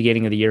because at the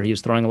beginning of the year he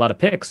was throwing a lot of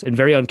picks and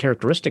very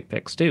uncharacteristic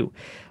picks too.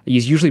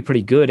 He's usually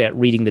pretty good at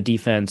reading the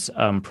defense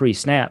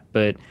pre-snap,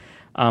 but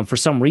for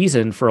some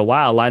reason, for a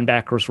while,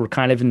 linebackers were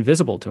kind of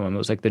invisible to him. It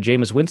was like the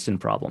Jameis Winston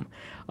problem.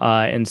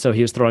 And so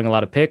he was throwing a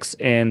lot of picks,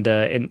 and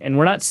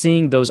we're not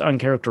seeing those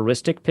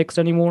uncharacteristic picks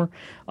anymore,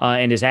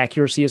 and his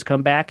accuracy has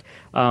come back.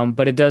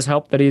 But it does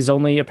help that he's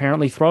only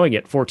apparently throwing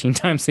it 14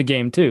 times a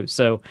game, too.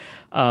 So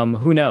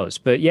who knows?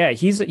 But yeah,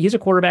 he's a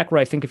quarterback where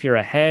I think if you're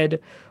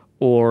ahead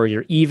or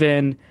you're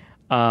even,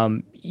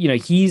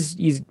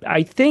 he's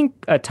I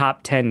think a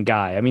top 10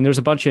 guy. I mean, there's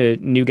a bunch of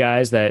new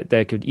guys that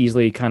could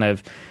easily kind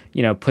of,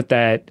 put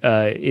that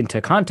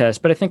into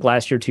contest. But I think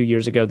last year, 2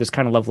 years ago, this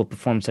kind of level of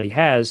performance that he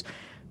has,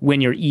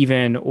 when you're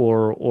even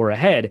or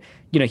ahead,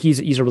 he's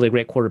a really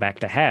great quarterback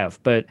to have.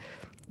 But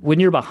when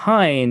you're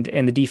behind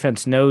and the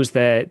defense knows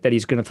that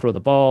he's going to throw the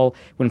ball,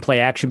 when play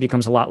action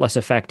becomes a lot less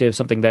effective,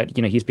 something that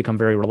he's become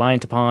very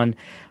reliant upon,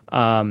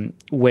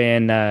 when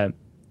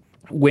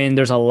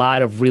there's a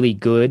lot of really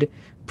good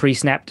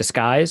pre-snap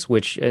disguise,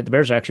 which the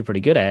Bears are actually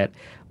pretty good at,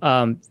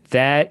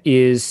 that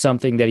is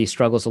something that he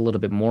struggles a little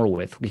bit more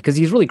with because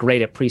he's really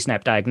great at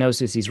pre-snap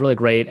diagnosis. He's really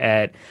great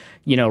at,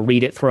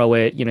 read it, throw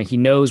it. He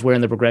knows where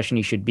in the progression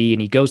he should be,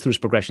 and he goes through his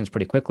progressions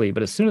pretty quickly.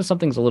 But as soon as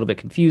something's a little bit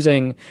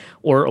confusing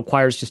or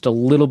requires just a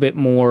little bit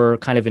more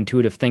kind of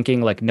intuitive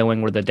thinking, like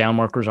knowing where the down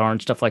markers are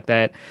and stuff like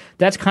that,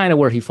 that's kind of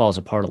where he falls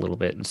apart a little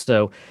bit. And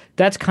so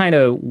that's kind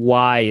of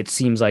why it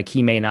seems like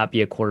he may not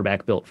be a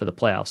quarterback built for the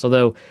playoffs.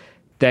 Although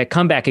that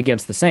comeback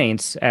against the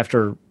Saints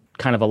after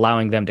kind of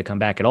allowing them to come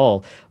back at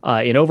all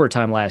in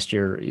overtime last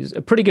year is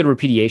a pretty good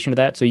repudiation of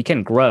that. So you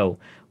can grow,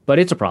 but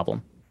it's a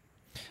problem.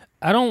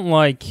 I don't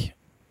like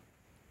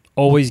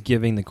always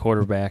giving the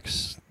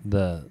quarterbacks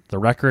the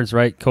records,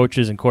 right?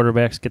 Coaches and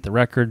quarterbacks get the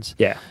records.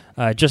 Yeah.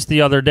 Just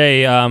the other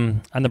day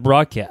on the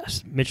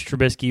broadcast, Mitch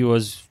Trubisky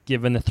was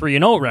given the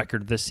 3-0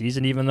 record this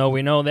season, even though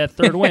we know that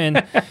third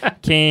win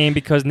came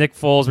because Nick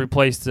Foles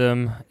replaced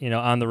him,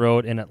 on the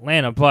road in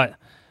Atlanta. But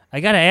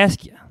I got to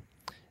ask you,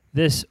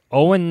 this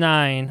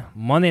 0-9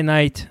 Monday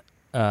night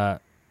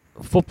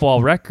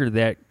football record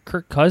that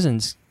Kirk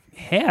Cousins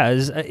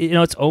has,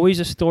 it's always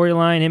a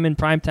storyline, him in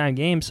primetime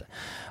games.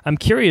 I'm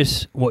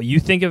curious what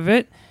you think of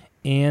it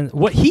and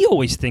what he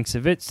always thinks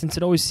of it, since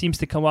it always seems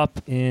to come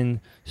up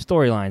in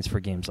storylines for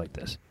games like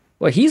this.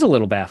 Well, he's a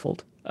little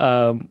baffled,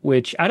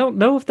 which I don't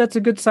know if that's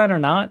a good sign or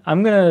not.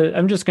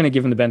 I'm just gonna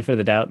give him the benefit of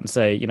the doubt and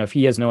say, if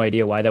he has no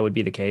idea why that would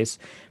be the case,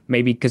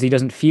 maybe because he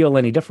doesn't feel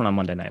any different on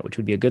Monday night, which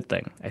would be a good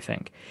thing, I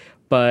think.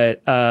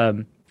 But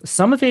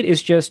some of it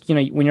is just,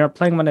 when you're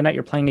playing Monday night,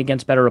 you're playing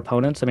against better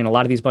opponents. I mean, a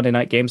lot of these Monday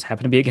night games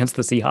happen to be against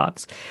the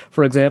Seahawks,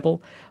 for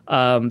example.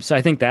 So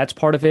I think that's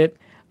part of it.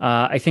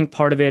 I think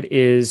part of it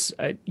is,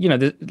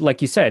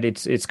 like you said,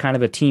 it's kind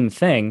of a team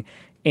thing.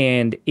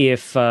 And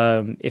if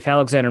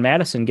Alexander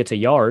Mattison gets a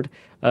yard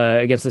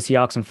against the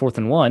Seahawks on 4th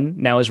and 1,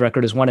 now his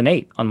record is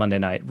 1-8 on Monday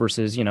night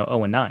versus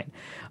 0-9,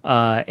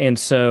 and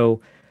so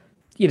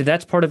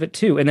that's part of it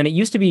too. And then it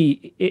used to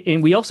be,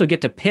 and we also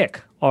get to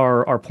pick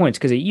our points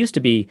because it used to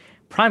be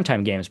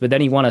primetime games, but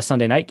then he won a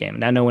Sunday night game.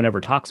 Now no one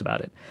ever talks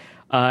about it.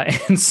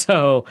 And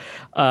so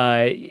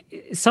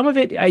some of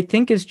it, I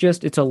think, is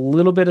just, it's a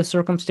little bit of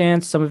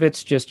circumstance. Some of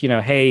it's just,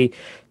 hey,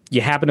 you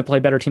happen to play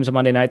better teams on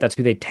Monday night. That's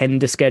who they tend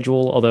to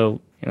schedule,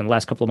 although in the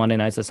last couple of Monday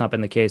nights, that's not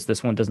been the case.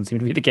 This one doesn't seem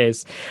to be the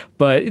case.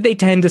 But they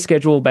tend to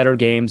schedule better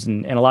games,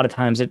 and a lot of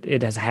times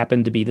it has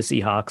happened to be the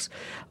Seahawks,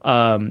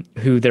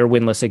 who they're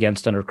winless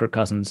against under Kirk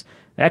Cousins,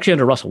 actually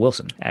under Russell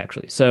Wilson,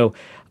 actually. So,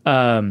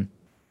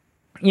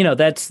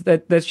 that's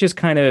just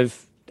kind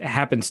of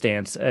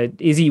happenstance.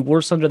 Is he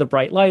worse under the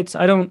bright lights?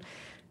 I don't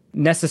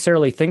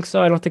necessarily think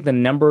so. I don't think the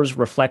numbers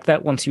reflect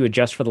that once you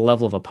adjust for the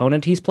level of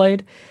opponent he's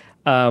played.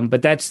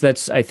 But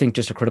that's I think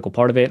just a critical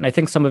part of it, and I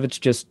think some of it's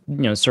just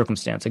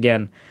circumstance.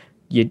 Again,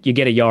 you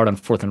get a yard on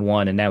 4th and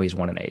 1, and now he's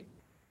 1-8.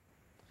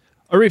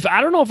 Arif, I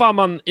don't know if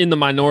I'm in the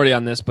minority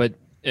on this, but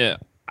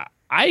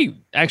I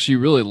actually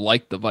really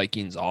like the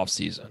Vikings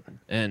offseason.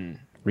 And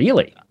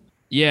really,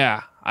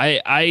 yeah,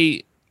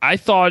 I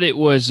thought it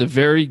was a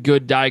very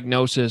good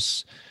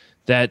diagnosis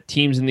that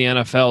teams in the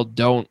NFL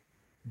don't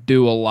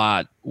do a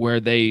lot, where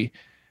they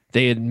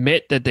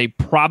admit that they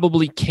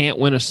probably can't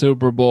win a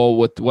Super Bowl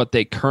with what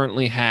they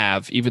currently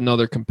have, even though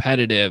they're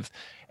competitive,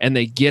 and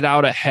they get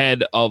out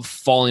ahead of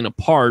falling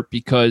apart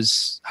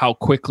because how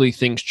quickly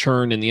things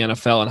churn in the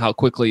NFL and how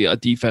quickly a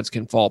defense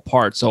can fall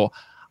apart. So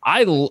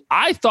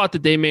I thought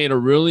that they made a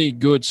really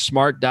good,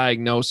 smart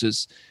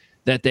diagnosis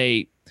that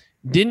they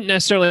didn't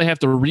necessarily have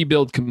to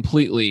rebuild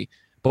completely,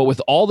 but with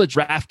all the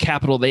draft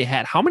capital they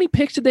had. How many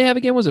picks did they have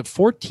again? Was it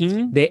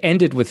 14? They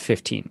ended with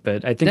 15,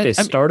 but I think they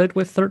started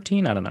with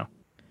 13. I don't know.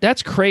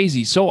 That's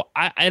crazy. So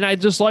I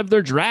just love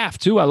their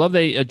draft too. I love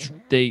they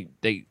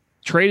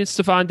traded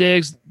Stephon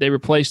Diggs. They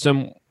replaced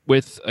him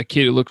with a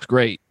kid who looked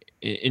great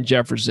in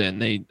Jefferson.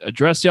 They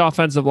addressed the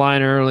offensive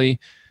line early.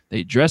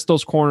 They addressed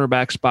those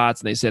cornerback spots,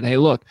 and they said, "Hey,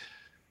 look,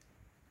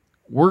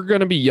 we're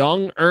going to be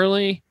young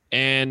early,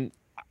 and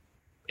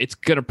it's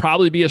going to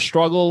probably be a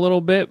struggle a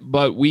little bit,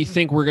 but we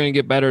think we're going to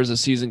get better as the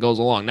season goes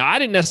along." Now, I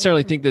didn't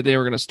necessarily think that they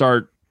were going to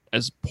start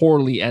as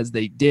poorly as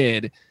they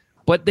did.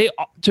 But they,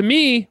 to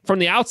me, from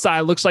the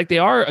outside, looks like they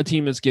are a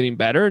team that's getting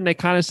better. And they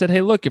kind of said, hey,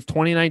 look, if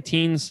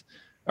 2019's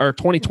or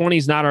 2020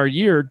 is not our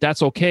year,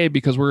 that's okay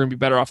because we're going to be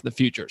better off in the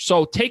future.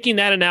 So taking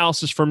that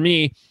analysis from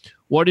me,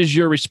 what is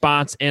your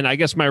response? And I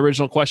guess my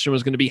original question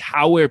was going to be,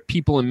 how are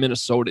people in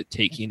Minnesota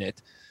taking it?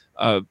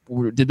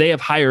 Did they have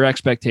higher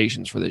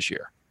expectations for this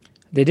year?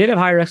 They did have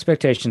higher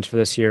expectations for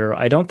this year.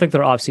 I don't think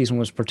their offseason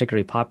was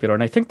particularly popular.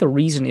 And I think the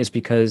reason is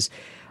because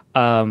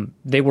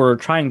they were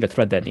trying to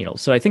thread that needle.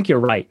 So I think you're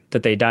right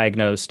that they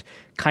diagnosed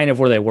kind of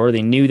where they were.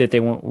 They knew that they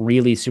weren't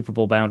really Super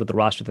Bowl bound with the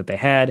roster that they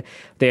had.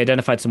 They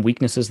identified some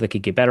weaknesses they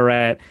could get better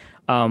at.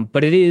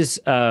 But it's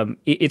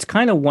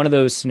kind of one of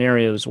those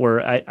scenarios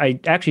where I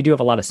actually do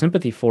have a lot of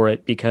sympathy for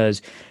it,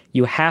 because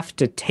you have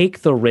to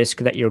take the risk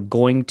that you're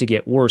going to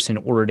get worse in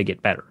order to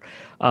get better.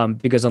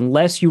 Because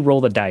unless you roll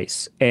the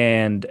dice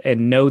and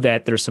know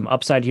that there's some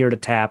upside here to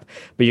tap,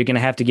 but you're going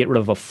to have to get rid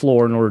of a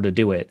floor in order to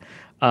do it,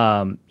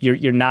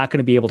 you're not going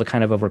to be able to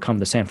kind of overcome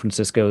the San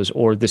Franciscos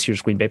or this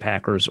year's Green Bay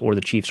Packers or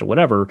the Chiefs or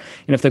whatever.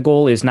 And if the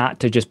goal is not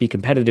to just be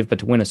competitive, but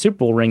to win a Super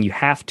Bowl ring, you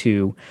have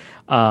to,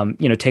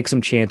 take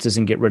some chances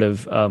and get rid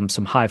of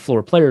some high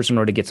floor players in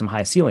order to get some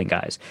high ceiling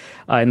guys.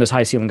 And those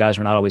high ceiling guys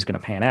are not always going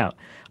to pan out.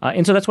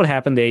 And so that's what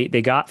happened.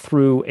 They got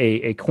through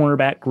a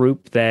cornerback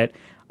group that,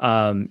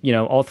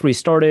 all three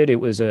started. It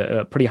was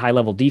a pretty high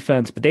level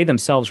defense, but they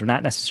themselves were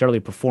not necessarily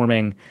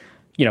performing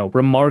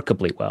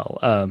remarkably well.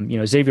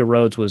 Xavier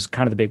Rhodes was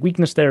kind of the big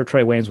weakness there.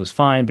 Trey Waynes was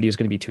fine, but he was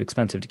going to be too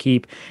expensive to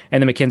keep.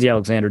 And then Mackenzie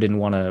Alexander didn't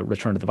want to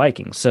return to the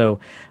Vikings. So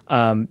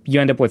you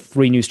end up with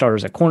three new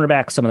starters at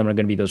cornerback. Some of them are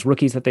going to be those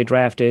rookies that they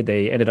drafted.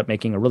 They ended up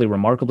making a really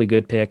remarkably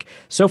good pick.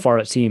 So far,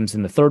 it seems,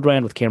 in the third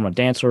round with Cameron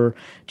Dantzler.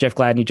 Jeff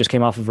Gladney just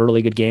came off of a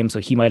really good game, so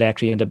he might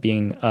actually end up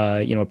being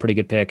a pretty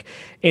good pick.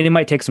 And it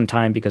might take some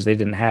time because they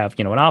didn't have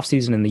an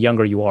offseason, and the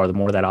younger you are, the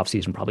more that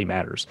offseason probably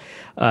matters.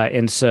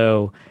 And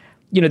so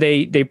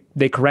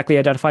they correctly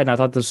identified, and I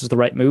thought this was the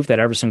right move, that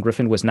Everson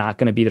Griffin was not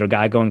going to be their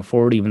guy going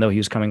forward, even though he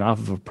was coming off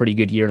of a pretty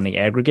good year in the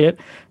aggregate.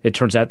 It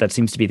turns out that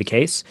seems to be the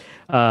case.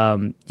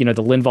 The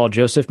Linval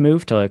Joseph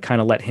move to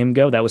kind of let him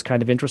go, that was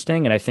kind of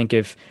interesting. And I think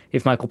if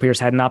Michael Pierce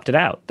hadn't opted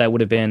out, that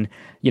would have been,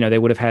 they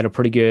would have had a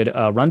pretty good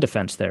run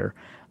defense there.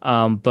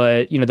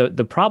 But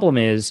the problem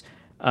is,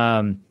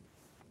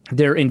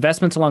 their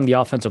investments along the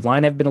offensive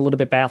line have been a little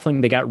bit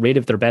baffling. They got rid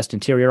of their best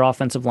interior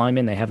offensive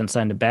lineman. They haven't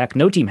signed him back.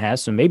 No team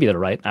has, so maybe they're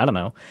right. I don't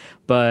know.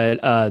 But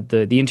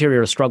the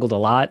interior has struggled a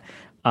lot.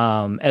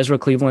 Ezra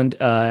Cleveland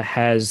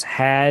has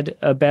had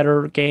a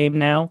better game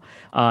now,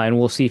 and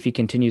we'll see if he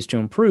continues to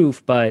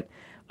improve. But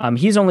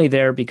he's only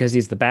there because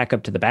he's the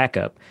backup to the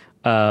backup,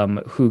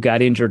 who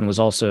got injured and was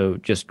also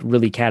just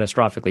really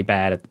catastrophically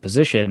bad at the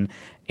position.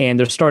 And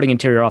their starting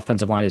interior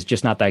offensive line is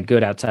just not that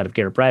good outside of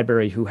Garrett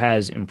Bradbury, who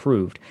has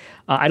improved.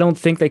 I don't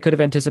think they could have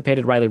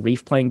anticipated Riley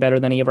Reif playing better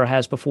than he ever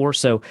has before.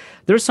 So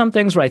there's some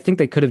things where I think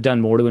they could have done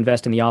more to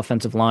invest in the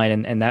offensive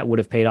line, and that would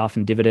have paid off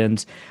in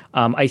dividends.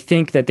 I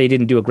think that they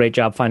didn't do a great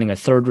job finding a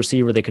third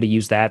receiver. They could have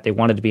used that. They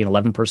wanted to be an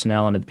 11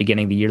 personnel, and at the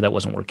beginning of the year, that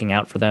wasn't working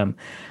out for them.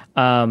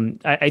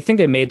 I think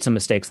they made some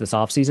mistakes this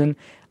offseason.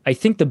 I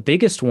think the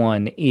biggest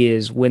one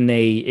is when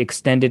they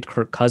extended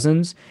Kirk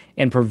Cousins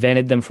and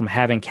prevented them from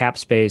having cap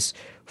space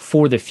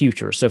for the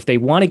future. So if they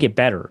want to get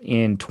better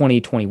in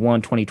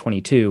 2021,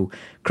 2022,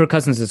 Kirk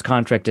Cousins'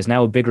 contract is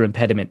now a bigger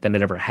impediment than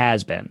it ever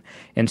has been.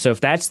 And so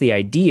if that's the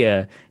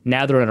idea,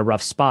 now they're in a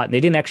rough spot. And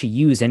they didn't actually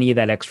use any of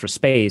that extra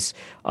space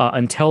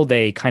until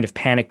they kind of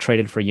panic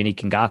traded for Yannick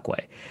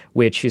Ngakoue,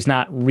 which is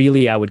not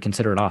really, I would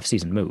consider, an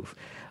offseason move.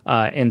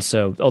 And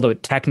so, although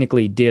it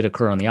technically did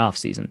occur on the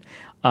offseason,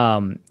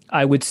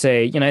 I would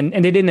say, and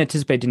they didn't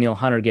anticipate Danielle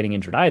Hunter getting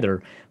injured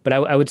either, but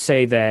I would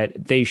say that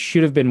they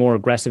should have been more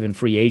aggressive in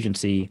free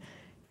agency,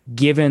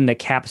 given the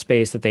cap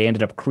space that they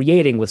ended up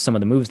creating with some of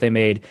the moves they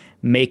made,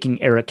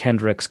 making Eric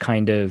Kendricks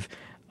kind of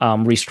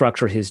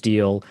restructure his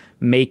deal,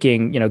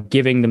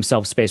 giving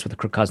themselves space with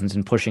Kirk Cousins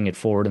and pushing it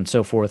forward and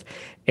so forth.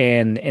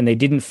 And they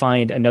didn't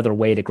find another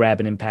way to grab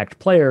an impact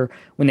player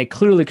when they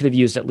clearly could have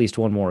used at least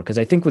one more. Because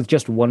I think with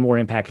just one more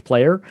impact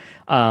player,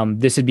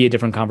 this would be a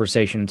different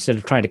conversation. Instead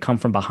of trying to come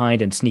from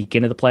behind and sneak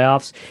into the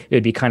playoffs, it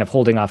would be kind of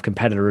holding off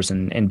competitors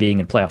and being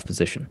in playoff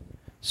position.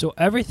 So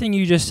everything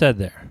you just said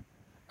there,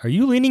 are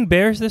you leaning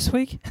Bears this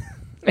week?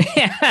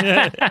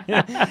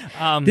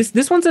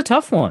 This one's a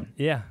tough one.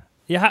 Yeah.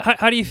 Yeah,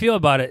 how do you feel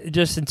about it,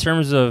 just in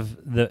terms of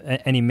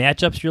any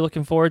matchups you're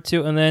looking forward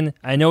to? And then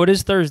I know it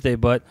is Thursday,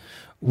 but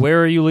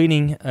where are you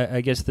leaning,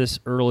 I guess, this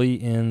early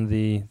in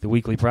the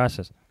weekly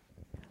process?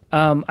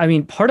 I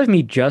mean, part of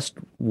me just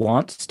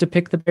wants to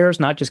pick the Bears,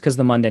 not just because of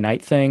the Monday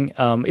night thing.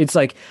 It's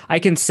like I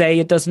can say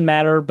it doesn't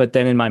matter, but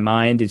then in my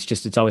mind,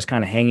 it's always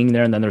kind of hanging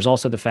there. And then there's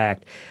also the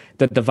fact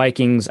that the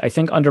Vikings, I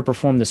think,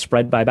 underperformed the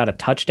spread by about a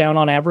touchdown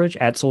on average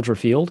at Soldier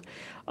Field,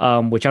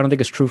 which I don't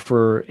think is true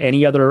for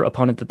any other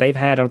opponent that they've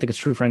had. I don't think it's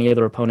true for any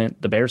other opponent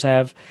the Bears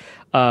have.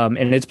 And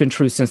it's been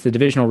true since the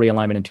divisional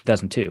realignment in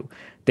 2002.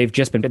 They're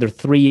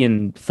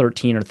 3-13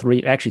 or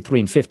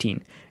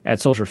 3-15 at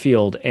Soldier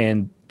Field,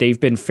 and they've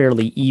been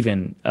fairly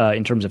even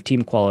in terms of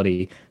team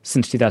quality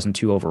since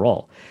 2002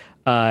 overall.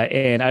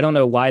 And I don't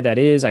know why that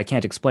is. I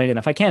can't explain it. And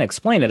if I can't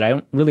explain it, I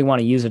don't really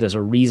want to use it as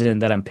a reason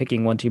that I'm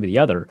picking one team or the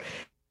other.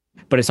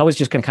 But it's always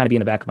just going to kind of be in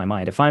the back of my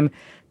mind. If I'm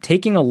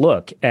taking a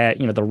look at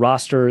the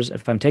rosters,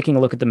 if I'm taking a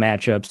look at the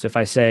matchups, if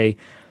I say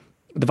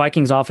the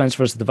Vikings offense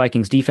versus the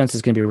Vikings defense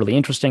is going to be really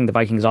interesting. The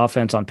Vikings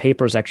offense on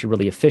paper is actually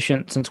really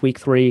efficient since week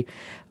 3.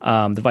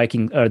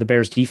 The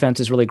Bears defense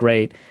is really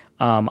great.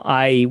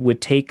 I would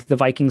take the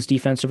Vikings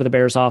defense over the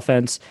Bears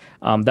offense.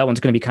 That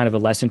one's going to be kind of a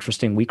less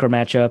interesting, weaker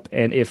matchup.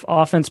 And if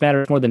offense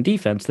matters more than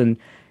defense, then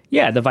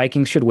yeah, the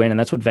Vikings should win. And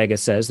that's what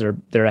Vegas says.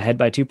 They're ahead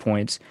by 2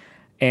 points.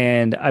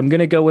 And I'm going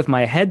to go with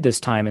my head this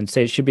time and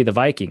say it should be the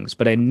Vikings,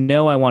 but I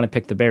know I want to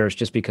pick the Bears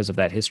just because of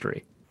that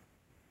history.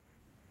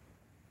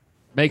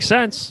 Makes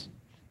sense.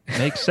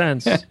 Makes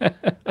sense.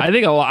 I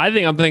think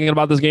I'm thinking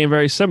about this game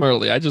very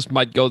similarly. I just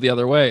might go the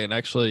other way and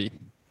actually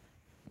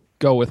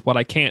go with what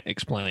I can't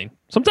explain.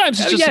 Sometimes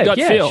it's just a gut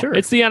feel. Sure.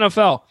 It's the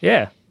NFL.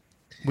 Yeah.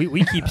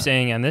 We keep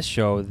saying on this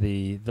show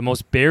the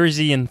most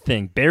Bearsian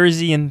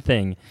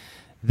thing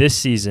this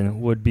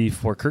season would be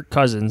for Kirk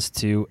Cousins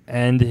to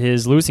end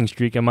his losing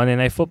streak on Monday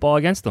Night Football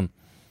against them.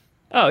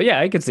 Oh,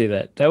 yeah, I could see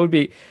that. That would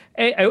be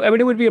I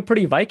mean, it would be a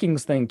pretty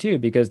Vikings thing, too,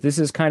 because this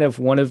is kind of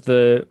one of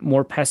the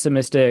more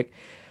pessimistic.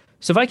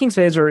 So Vikings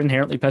fans are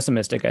inherently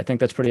pessimistic. I think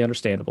that's pretty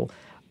understandable.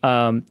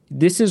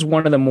 This is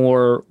one of the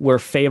more we're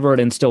favored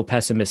and still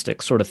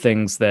pessimistic sort of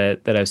things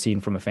that I've seen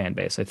from a fan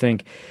base. I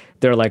think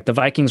they're like, the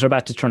Vikings are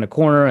about to turn a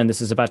corner and this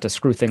is about to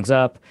screw things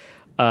up.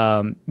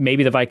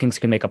 Maybe the Vikings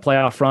can make a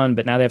playoff run,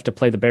 but now they have to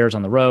play the Bears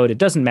on the road. It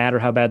doesn't matter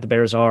how bad the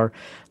Bears are.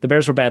 The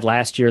Bears were bad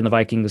last year, and the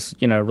Vikings,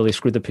 really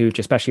screwed the pooch,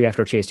 especially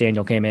after Chase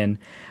Daniel came in.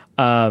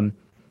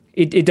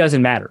 It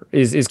doesn't matter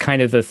is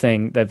kind of the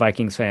thing that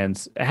Vikings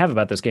fans have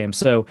about this game.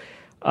 So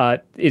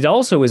it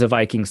also is a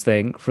Vikings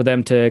thing for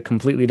them to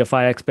completely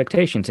defy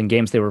expectations. In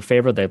games they were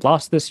favored, they've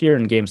lost this year.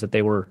 In games that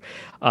they were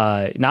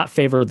not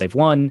favored, they've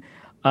won.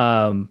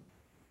 Who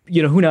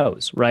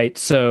knows, right?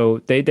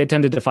 So they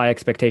tend to defy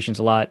expectations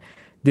a lot.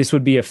 This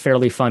would be a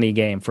fairly funny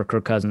game for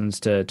Kirk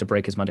Cousins to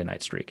break his Monday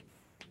night streak.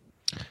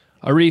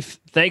 Arif,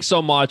 thanks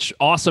so much.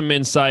 Awesome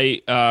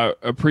insight.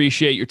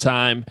 Appreciate your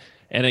time.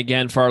 And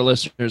again, for our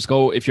listeners,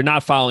 if you're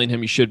not following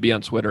him, you should be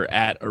on Twitter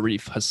at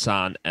Arif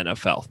Hassan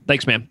NFL.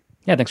 Thanks, man.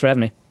 Yeah, thanks for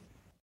having me.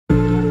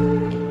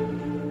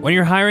 When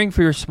you're hiring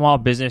for your small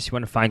business, you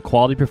want to find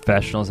quality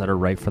professionals that are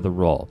right for the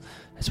role.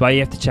 That's why you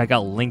have to check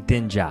out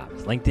LinkedIn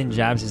Jobs. LinkedIn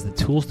Jobs is the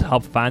tools to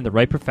help find the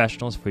right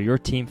professionals for your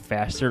team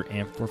faster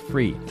and for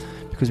free.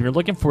 Because when you're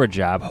looking for a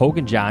job,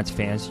 Hogan Johns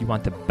fans, you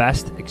want the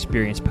best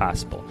experience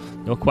possible.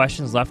 No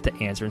questions left to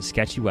answer and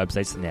sketchy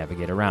websites to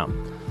navigate around.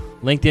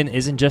 LinkedIn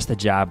isn't just a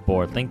job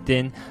board.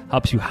 LinkedIn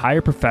helps you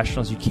hire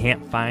professionals you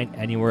can't find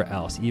anywhere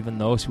else, even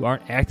those who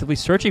aren't actively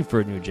searching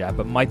for a new job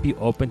but might be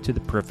open to the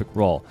perfect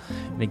role.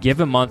 In a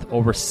given month,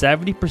 over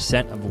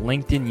 70% of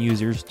LinkedIn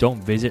users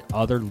don't visit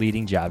other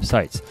leading job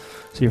sites.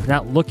 So if you're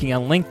not looking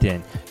on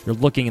LinkedIn, you're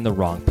looking in the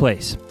wrong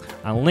place.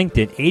 On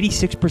LinkedIn,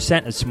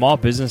 86% of small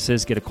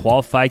businesses get a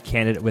qualified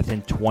candidate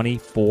within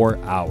 24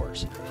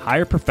 hours.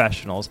 Hire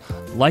professionals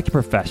like a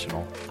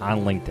professional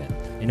on LinkedIn.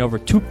 And over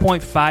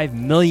 2.5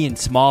 million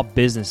small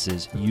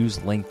businesses use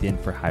LinkedIn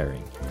for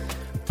hiring.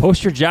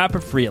 Post your job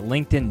for free at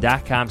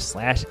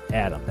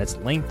linkedin.com/Adam. That's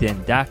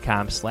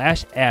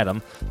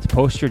linkedin.com/Adam to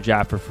post your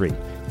job for free.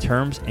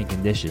 Terms and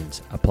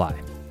conditions apply.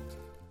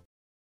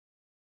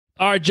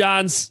 All right,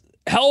 John's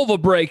hell of a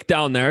break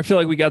down there. I feel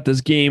like we got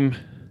this game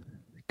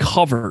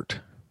covered.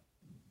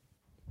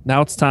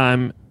 Now it's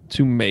time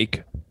to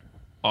make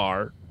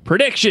our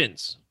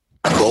predictions.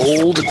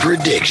 Bold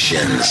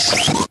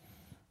predictions.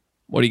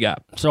 What do you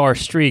got? So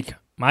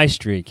my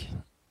streak,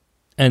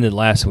 ended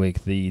last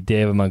week. The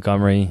David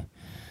Montgomery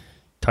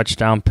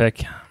touchdown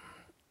pick.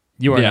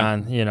 You were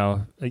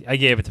on, I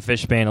gave it to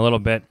Fishbane a little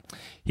bit.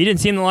 He didn't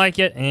seem to like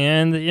it,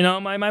 and,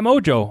 my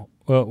mojo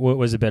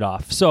was a bit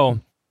off. So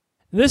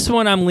this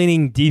one I'm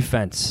leaning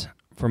defense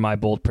for my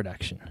bold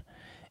prediction.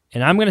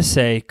 And I'm going to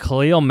say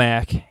Khalil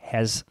Mack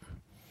has...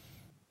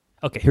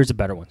 Okay, here's a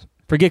better one.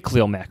 Forget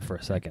Khalil Mack for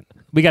a second.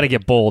 We got to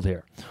get bold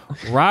here.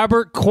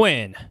 Robert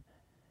Quinn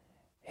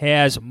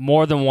has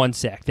more than one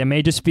sack. That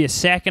may just be a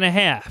sack and a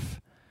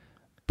half,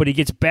 but he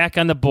gets back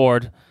on the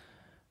board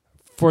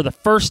for the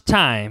first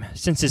time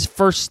since his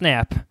first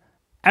snap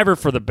ever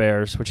for the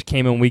Bears, which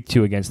came in week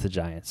 2 against the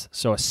Giants.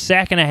 So a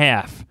sack and a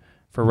half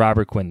for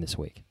Robert Quinn this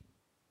week.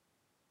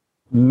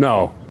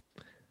 No.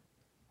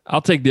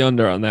 I'll take the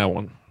under on that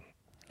one.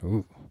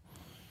 Ooh.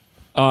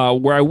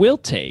 Where I will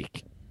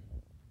take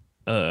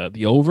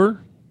the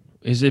over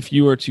is if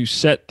you were to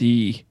set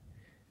the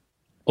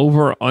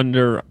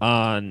over-under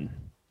on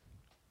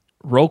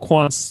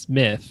Roquan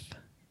Smith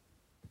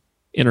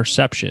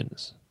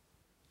interceptions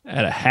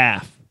at a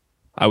half.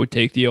 I would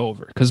take the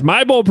over. Because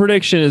my bold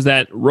prediction is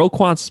that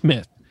Roquan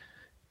Smith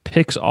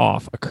picks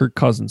off a Kirk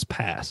Cousins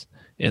pass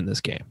in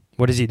this game.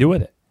 What does he do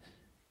with it?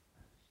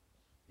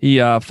 He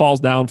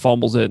falls down,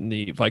 fumbles it, and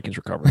the Vikings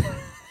recover.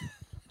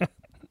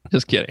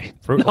 Just kidding.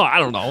 Brutal. No, I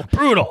don't know.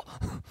 Brutal.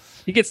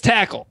 He gets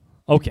tackled.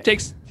 Okay.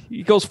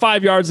 He goes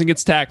 5 yards and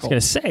gets tackled. I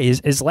was going to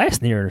say, his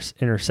last near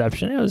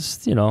interception, it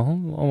was,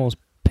 almost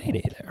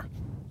payday there.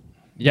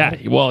 Yeah,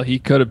 he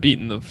could have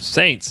beaten the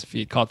Saints if he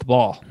had caught the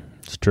ball.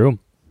 It's true.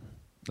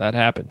 That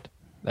happened.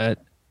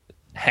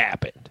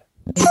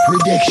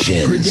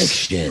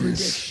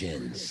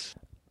 Predictions.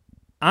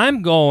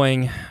 I'm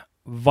going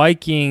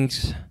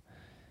Vikings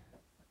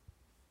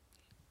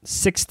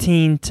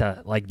 16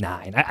 to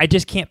 9. I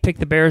just can't pick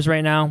the Bears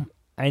right now.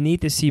 I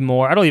need to see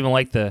more. I don't even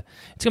like it's going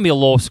to be a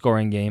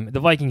low-scoring game. The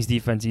Vikings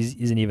defense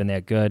isn't even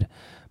that good.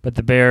 But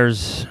the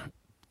Bears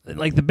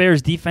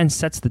defense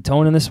sets the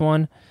tone in this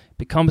one.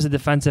 Becomes a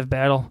defensive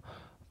battle.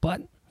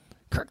 But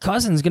Kirk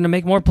Cousins is going to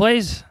make more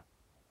plays.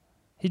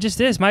 He just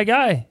is, my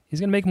guy. He's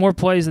going to make more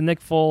plays than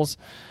Nick Foles.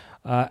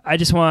 I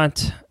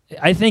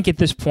think at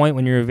this point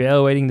when you're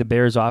evaluating the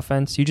Bears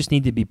offense, you just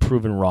need to be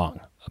proven wrong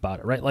about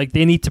it, right? Like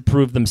they need to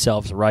prove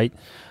themselves right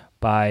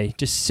by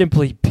just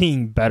simply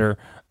being better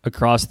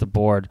across the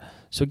board.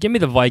 So give me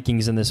the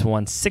Vikings in this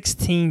one,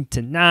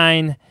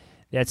 16-9.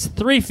 That's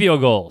 3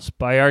 field goals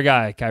by our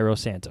guy, Cairo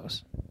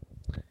Santos.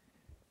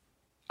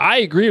 I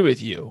agree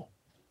with you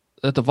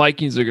that the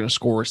Vikings are going to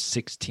score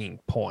 16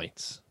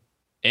 points.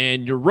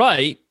 And you're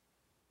right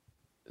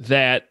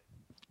that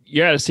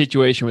you're at a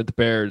situation with the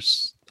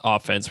Bears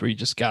offense where you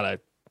just got to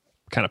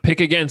kind of pick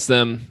against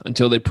them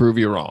until they prove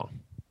you wrong.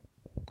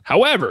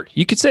 However,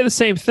 you could say the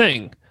same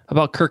thing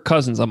about Kirk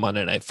Cousins on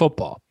Monday Night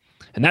Football.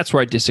 And that's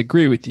where I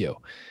disagree with you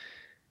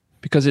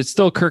because it's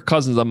still Kirk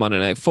Cousins on Monday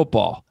Night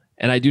Football.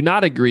 And I do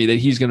not agree that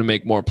he's going to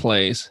make more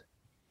plays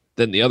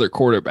than the other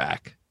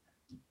quarterback,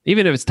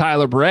 even if it's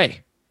Tyler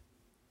Bray.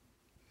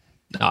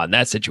 No, in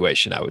that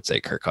situation, I would say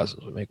Kirk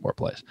Cousins would make more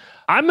plays.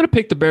 I'm going to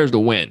pick the Bears to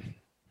win.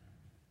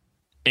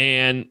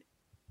 And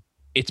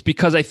it's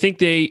because I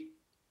think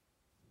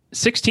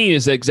 16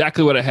 is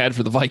exactly what I had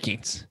for the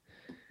Vikings.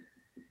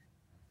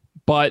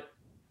 But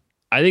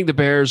I think the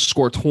Bears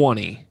score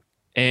 20.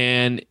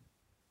 And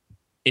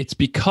it's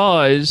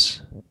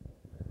because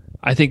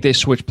I think they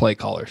switch play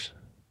callers.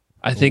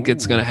 I think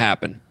it's going to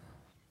happen.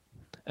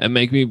 And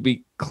make me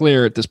be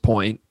clear at this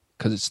point,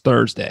 because it's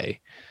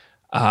Thursday.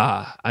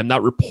 I'm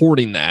not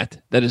reporting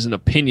that. That is an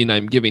opinion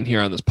I'm giving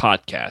here on this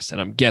podcast, and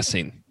I'm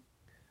guessing.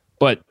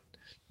 But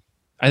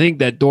I think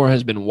that door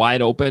has been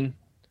wide open,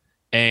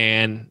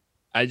 and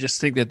I just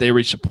think that they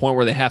reached a point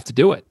where they have to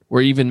do it,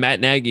 where even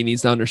Matt Nagy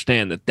needs to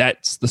understand that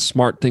that's the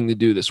smart thing to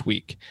do this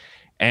week.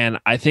 And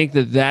I think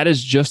that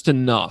is just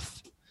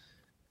enough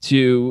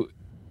to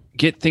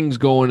get things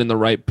going in the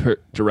right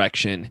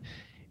direction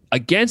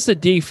against a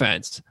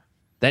defense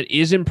that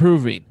is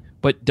improving,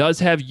 but does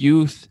have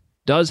youth,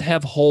 does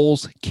have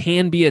holes,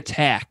 can be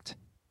attacked.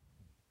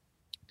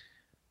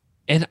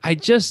 And I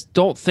just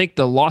don't think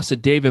the loss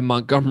of David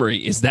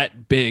Montgomery is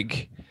that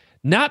big.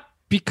 Not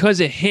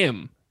because of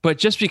him, but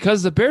just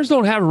because the Bears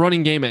don't have a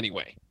running game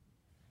anyway.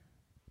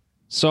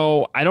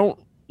 So I don't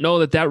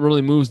know that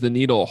really moves the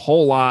needle a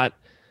whole lot.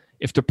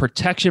 if the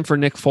protection for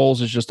Nick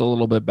Foles is just a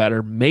little bit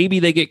better, maybe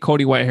they get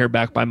Cody Whitehair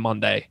back by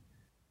Monday.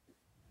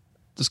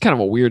 It's kind of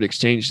a weird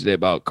exchange today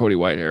about Cody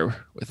Whitehair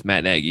with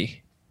Matt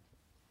Nagy.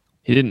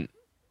 He didn't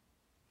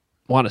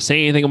want to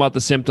say anything about the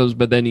symptoms,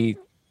 but then he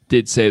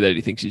did say that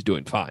he thinks he's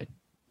doing fine.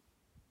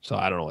 So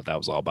I don't know what that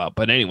was all about.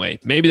 But anyway,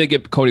 maybe they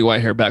get Cody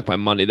Whitehair back by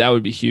Monday. That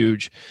would be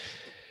huge.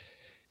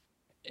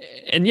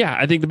 And yeah,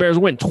 I think the Bears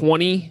win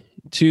 20-16.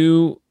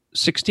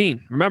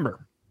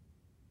 Remember,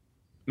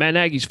 Matt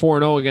Nagy's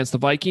 4-0 against the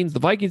Vikings. The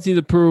Vikings need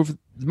to prove,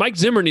 Mike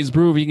Zimmer needs to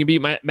prove he can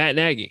beat Matt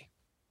Nagy.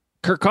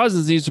 Kirk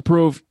Cousins needs to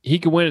prove he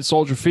can win at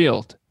Soldier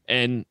Field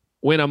and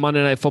win on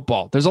Monday Night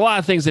Football. There's a lot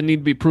of things that need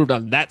to be proved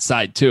on that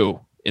side, too,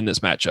 in this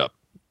matchup.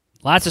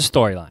 Lots of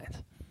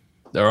storylines.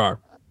 There are.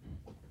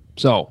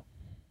 So,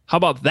 how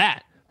about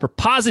that for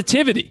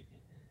positivity?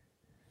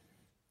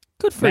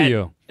 Good for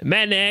you.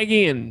 Matt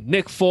Nagy and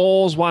Nick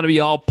Foles want to be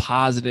all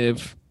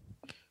positive,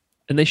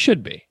 and they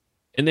should be.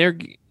 And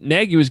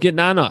Nagy was getting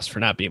on us for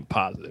not being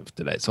positive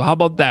today. So how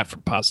about that for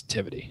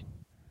positivity?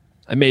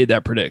 I made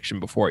that prediction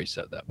before he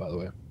said that, by the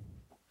way.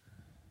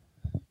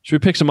 Should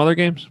we pick some other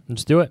games?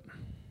 Let's do it.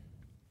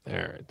 All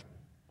right.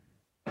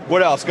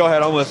 What else? Go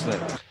ahead. I'm listening.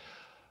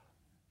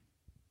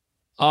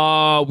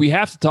 We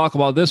have to talk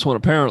about this one,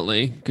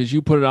 apparently, because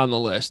you put it on the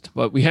list.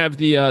 But we have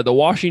the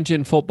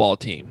Washington football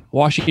team,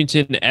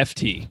 Washington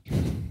FT.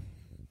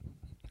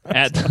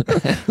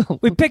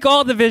 We pick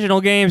all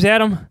divisional games,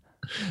 Adam.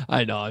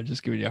 I know. I'm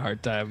just giving you a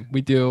hard time.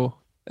 We do.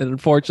 And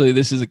unfortunately,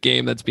 this is a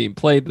game that's being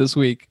played this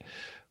week.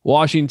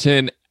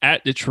 Washington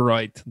at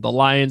Detroit. The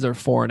Lions are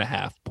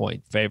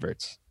 4.5-point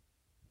favorites.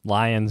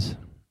 Lions.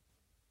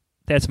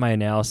 That's my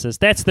analysis.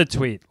 That's the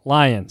tweet.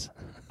 Lions.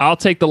 I'll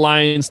take the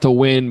Lions to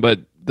win, but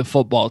the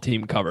football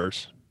team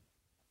covers.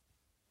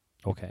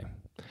 Okay.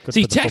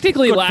 See,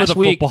 technically last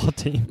week, football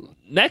team.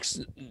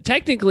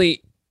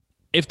 Technically,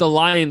 if the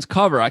Lions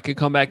cover, I could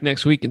come back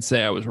next week and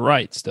say I was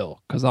right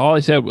still, because all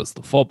I said was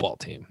the football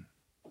team.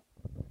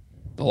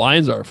 The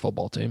Lions are a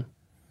football team.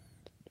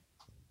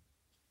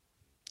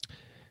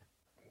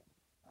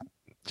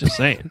 Just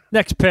saying.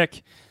 Next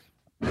pick.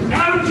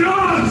 Adam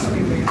Johns!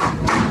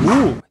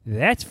 Ooh,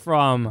 that's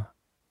from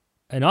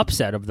an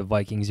upset of the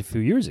Vikings a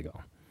few years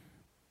ago.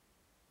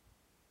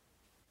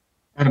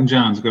 Adam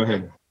Johns, go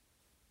ahead.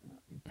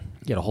 You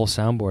get a whole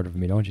soundboard of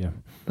me, don't you?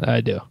 I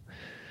do.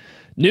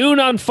 Noon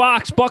on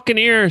Fox,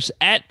 Buccaneers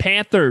at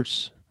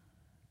Panthers.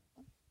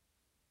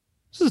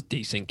 This is a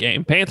decent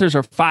game. Panthers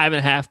are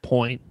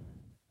 5.5-point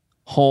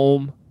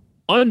home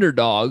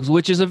underdogs,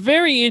 which is a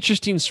very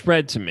interesting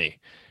spread to me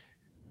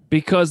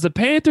because the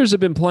Panthers have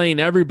been playing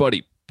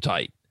everybody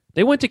tight.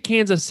 They went to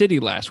Kansas City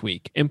last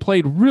week and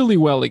played really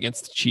well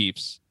against the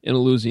Chiefs in a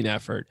losing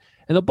effort.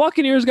 And the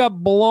Buccaneers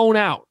got blown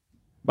out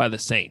by the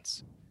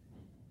Saints.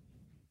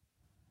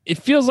 It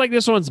feels like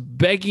this one's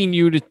begging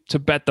you to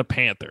bet the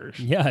Panthers.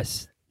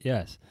 Yes.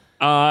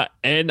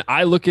 And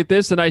I look at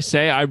this and I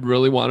say, I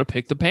really want to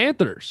pick the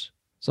Panthers.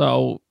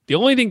 So the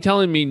only thing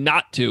telling me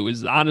not to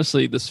is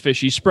honestly this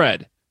fishy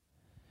spread.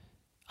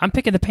 I'm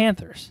picking the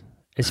Panthers.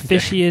 As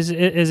fishy as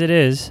it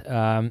is,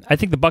 I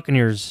think the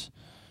Buccaneers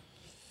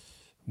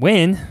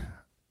win,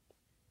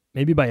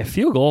 maybe by a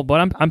field goal,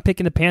 but I'm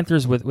picking the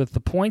Panthers with the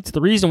points.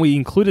 The reason we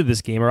included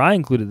this game, or I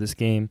included this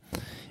game,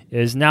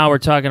 is now we're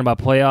talking about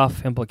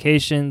playoff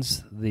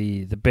implications.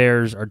 The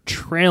Bears are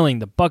trailing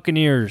the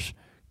Buccaneers,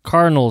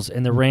 Cardinals,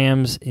 and the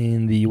Rams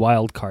in the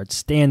wild card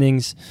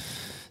standings.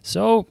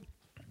 So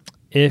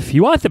if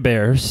you want the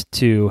Bears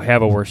to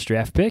have a worse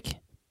draft pick,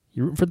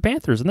 you're rooting for the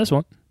Panthers in this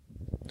one.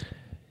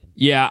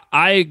 Yeah,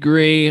 I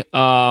agree.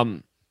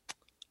 I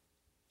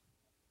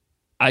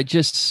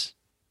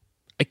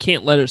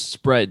can't let a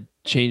spread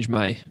change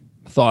my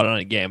thought on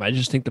a game. I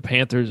just think the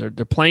Panthers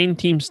they're playing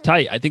teams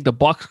tight. I think the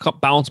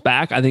Bucs bounce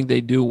back. I think they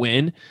do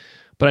win,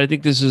 but I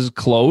think this is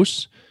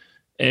close,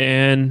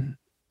 and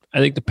I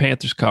think the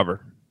Panthers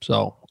cover.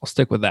 So I'll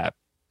stick with that.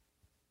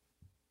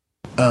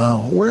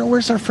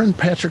 Where's our friend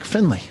Patrick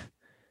Finley?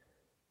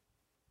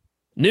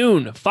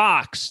 Noon,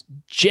 Fox,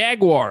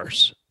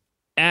 Jaguars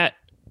at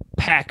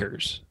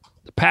Packers.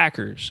 The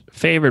Packers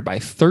favored by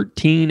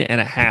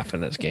 13.5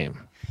 in this game.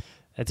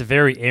 That's a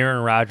very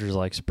Aaron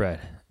Rodgers-like spread,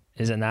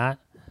 is it not?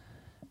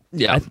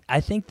 Yeah.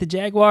 I think the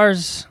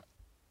Jaguars,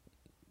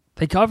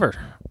 they cover.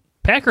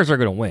 Packers are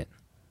going to win.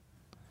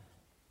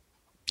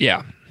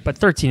 Yeah. But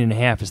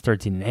 13.5 is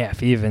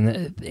 13.5.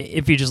 Even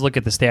if you just look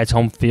at the stats,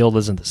 home field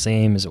isn't the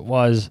same as it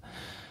was.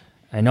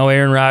 I know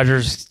Aaron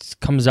Rodgers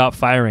comes out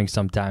firing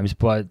sometimes,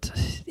 but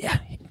yeah,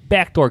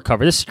 backdoor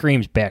cover. This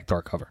screams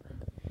backdoor cover.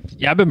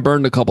 Yeah, I've been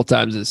burned a couple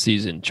times this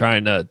season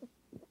trying to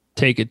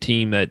take a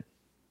team that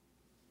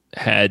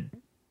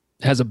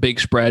has a big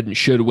spread and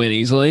should win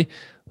easily.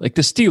 Like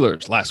the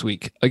Steelers last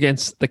week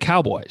against the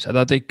Cowboys. I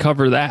thought they'd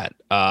cover that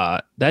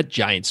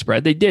giant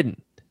spread. They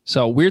didn't.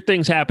 So weird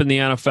things happen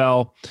in the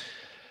NFL.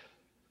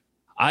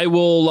 I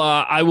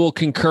will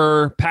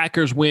concur.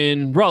 Packers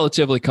win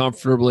relatively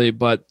comfortably,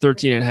 but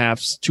 13.5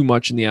 is too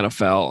much in the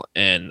NFL,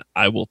 and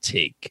I will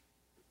take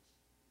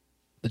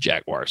the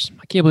Jaguars.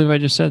 I can't believe I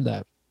just said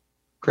that.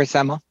 Chris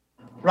Emma.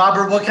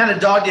 Robert, what kind of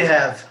dog do you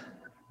have?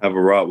 I have a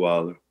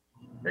Rottweiler.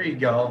 There you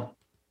go.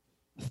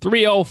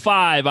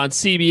 3:05 on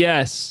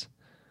CBS.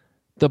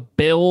 The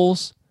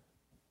Bills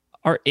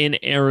are in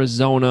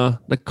Arizona.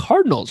 The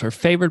Cardinals are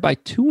favored by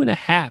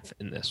 2.5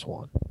 in this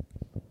one.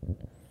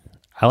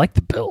 I like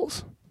the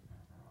Bills.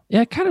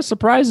 Yeah, it kind of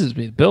surprises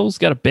me. The Bills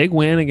got a big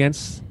win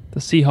against the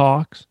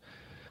Seahawks.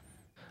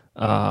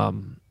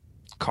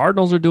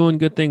 Cardinals are doing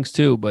good things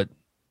too, but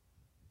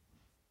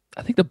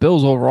I think the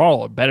Bills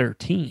overall are a better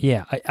team.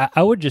 Yeah,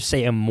 I would just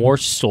say I'm more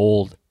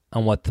sold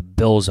on what the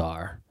Bills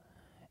are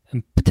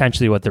and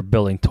potentially what they're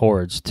building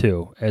towards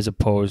too, as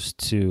opposed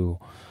to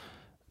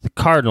the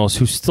Cardinals,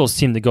 who still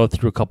seem to go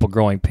through a couple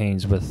growing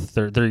pains with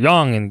they're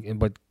young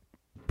but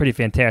pretty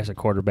fantastic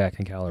quarterback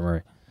in Kyler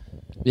Murray.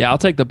 Yeah, I'll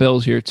take the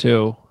Bills here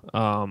too.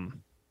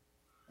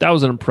 That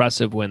was an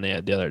impressive win they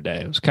had the other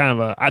day. It was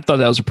I thought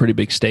that was a pretty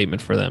big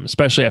statement for them,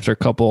 especially after a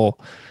couple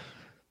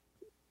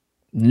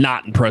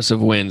not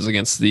impressive wins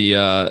against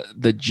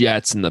the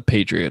Jets and the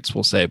Patriots,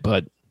 we'll say.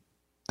 But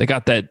they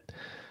got that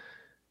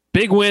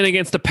big win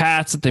against the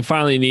Pats that they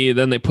finally needed.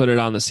 Then they put it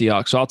on the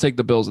Seahawks. So I'll take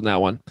the Bills in that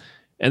one.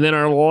 And then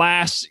our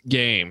last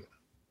game.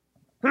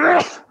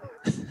 Oh,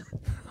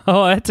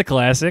 that's a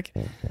classic.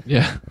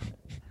 Yeah.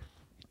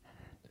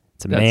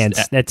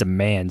 That's a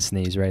man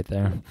sneeze right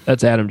there.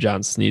 That's Adam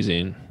John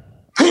sneezing.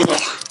 A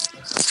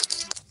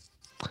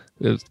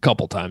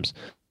couple times.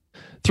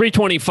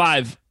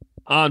 3:25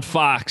 on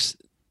Fox.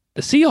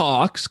 The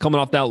Seahawks,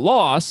 coming off that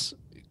loss,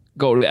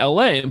 go to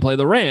LA and play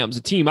the Rams,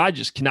 a team I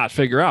just cannot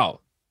figure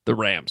out, the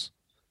Rams.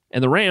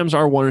 And the Rams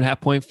are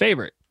 1.5-point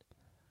favorite.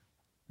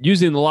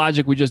 Using the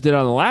logic we just did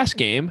on the last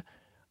game,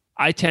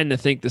 I tend to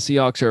think the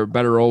Seahawks are a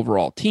better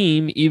overall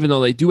team, even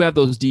though they do have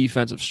those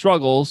defensive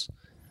struggles.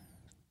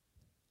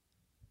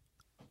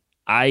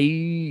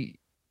 The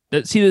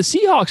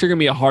Seahawks are going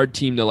to be a hard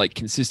team to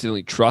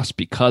consistently trust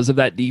because of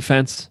that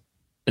defense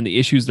and the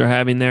issues they're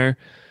having there.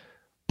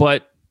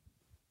 But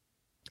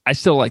I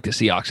still like the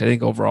Seahawks. I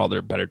think overall they're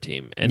a better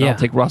team. And I'll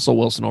take Russell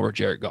Wilson over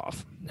Jared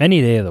Goff.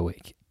 Any day of the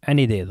week.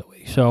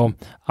 So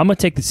I'm going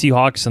to take the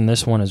Seahawks in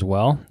this one as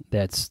well.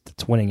 That's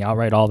winning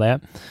outright, all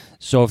that.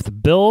 So if the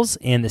Bills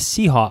and the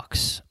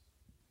Seahawks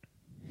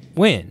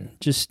win,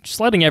 just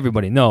letting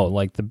everybody know,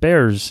 the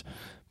Bears'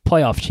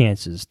 playoff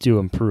chances do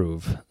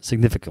improve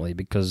significantly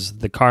because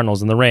the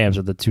Cardinals and the Rams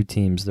are the two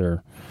teams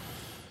they're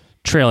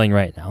trailing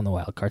right now in the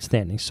wild card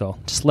standings. So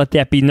just let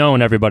that be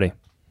known, everybody.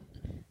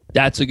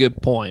 That's a good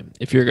point.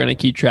 If you're going to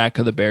keep track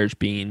of the Bears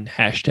being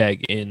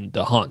hashtag in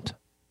the hunt,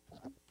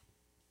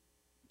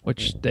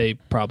 which they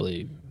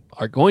probably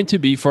are going to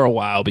be for a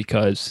while,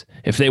 because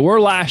if they were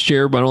last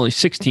year, but only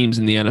 6 teams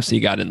in the NFC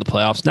got in the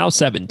playoffs, now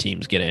 7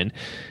 teams get in.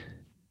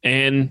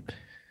 And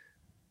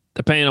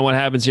depending on what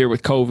happens here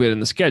with COVID and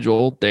the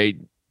schedule, they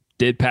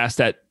did pass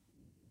that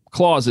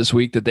clause this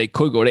week that they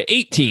could go to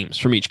 8 teams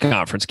from each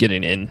conference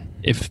getting in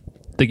if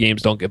the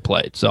games don't get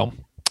played. So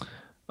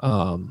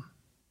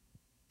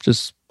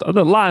just a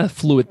lot of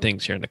fluid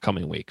things here in the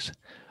coming weeks.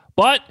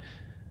 But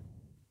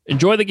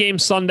enjoy the game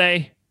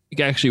Sunday. You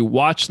can actually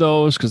watch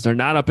those because they're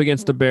not up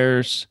against the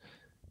Bears.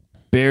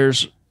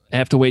 Bears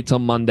have to wait till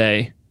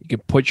Monday. You can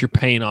put your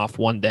pain off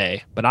one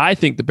day. But I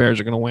think the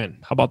Bears are going to win.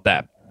 How about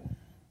that?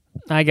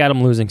 I got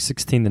them losing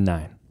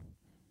 16-9.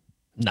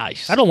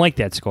 Nice. I don't like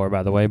that score,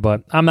 by the way,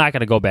 but I'm not going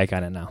to go back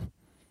on it now.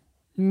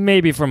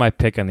 Maybe for my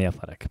pick on The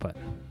Athletic, but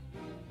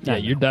yeah,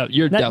 you're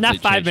definitely not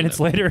 5 minutes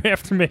later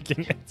after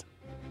making it.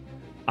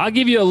 I'll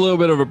give you a little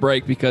bit of a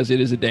break because it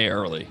is a day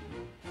early.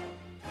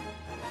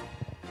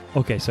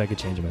 Okay, so I could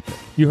change my pick.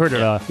 You heard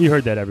it. You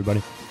heard that,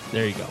 everybody.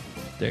 There you go.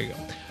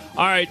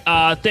 All right.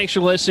 Thanks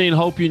for listening.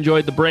 Hope you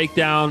enjoyed the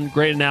breakdown.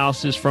 Great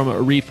analysis from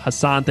Arif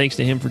Hassan. Thanks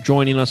to him for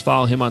joining us.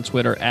 Follow him on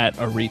Twitter at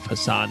Arif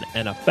Hassan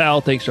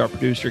NFL. Thanks to our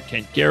producer,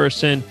 Kent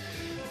Garrison.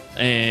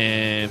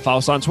 And follow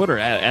us on Twitter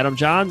at Adam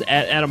Johns,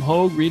 at Adam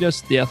Hogue. Read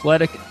us,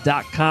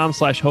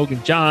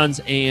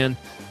 theathletic.com/HoganJohns, and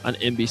on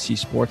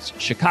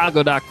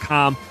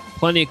NBCSportsChicago.com.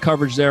 Plenty of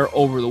coverage there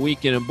over the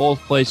weekend in both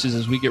places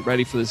as we get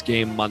ready for this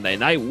game Monday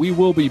night. We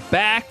will be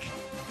back,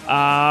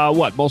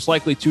 most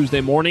likely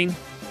Tuesday morning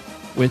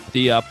with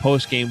the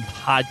post-game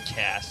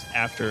podcast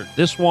after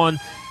this one.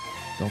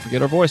 Don't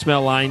forget our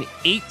voicemail line,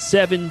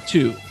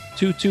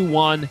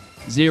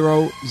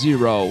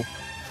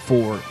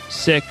 872-221-0046.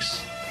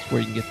 That's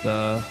where you can get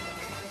the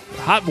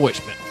hot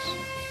voicemails,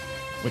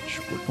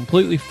 which were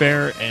completely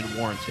fair and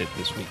warranted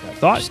this week, I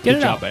thought. Just get Good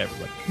it job out. by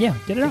everybody. Yeah,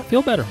 get it out.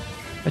 Feel better.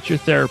 That's your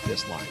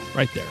therapist line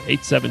right there,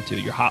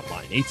 872, your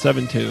hotline,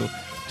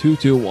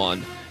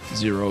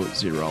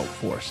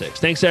 872-221-0046.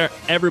 Thanks,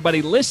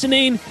 everybody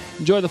listening.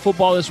 Enjoy the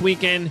football this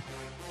weekend.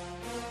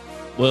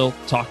 We'll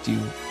talk to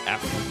you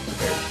after the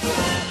Bears.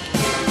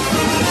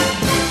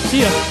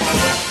 See ya.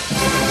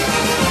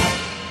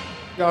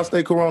 Y'all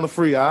stay corona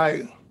free, all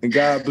right? And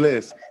God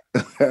bless.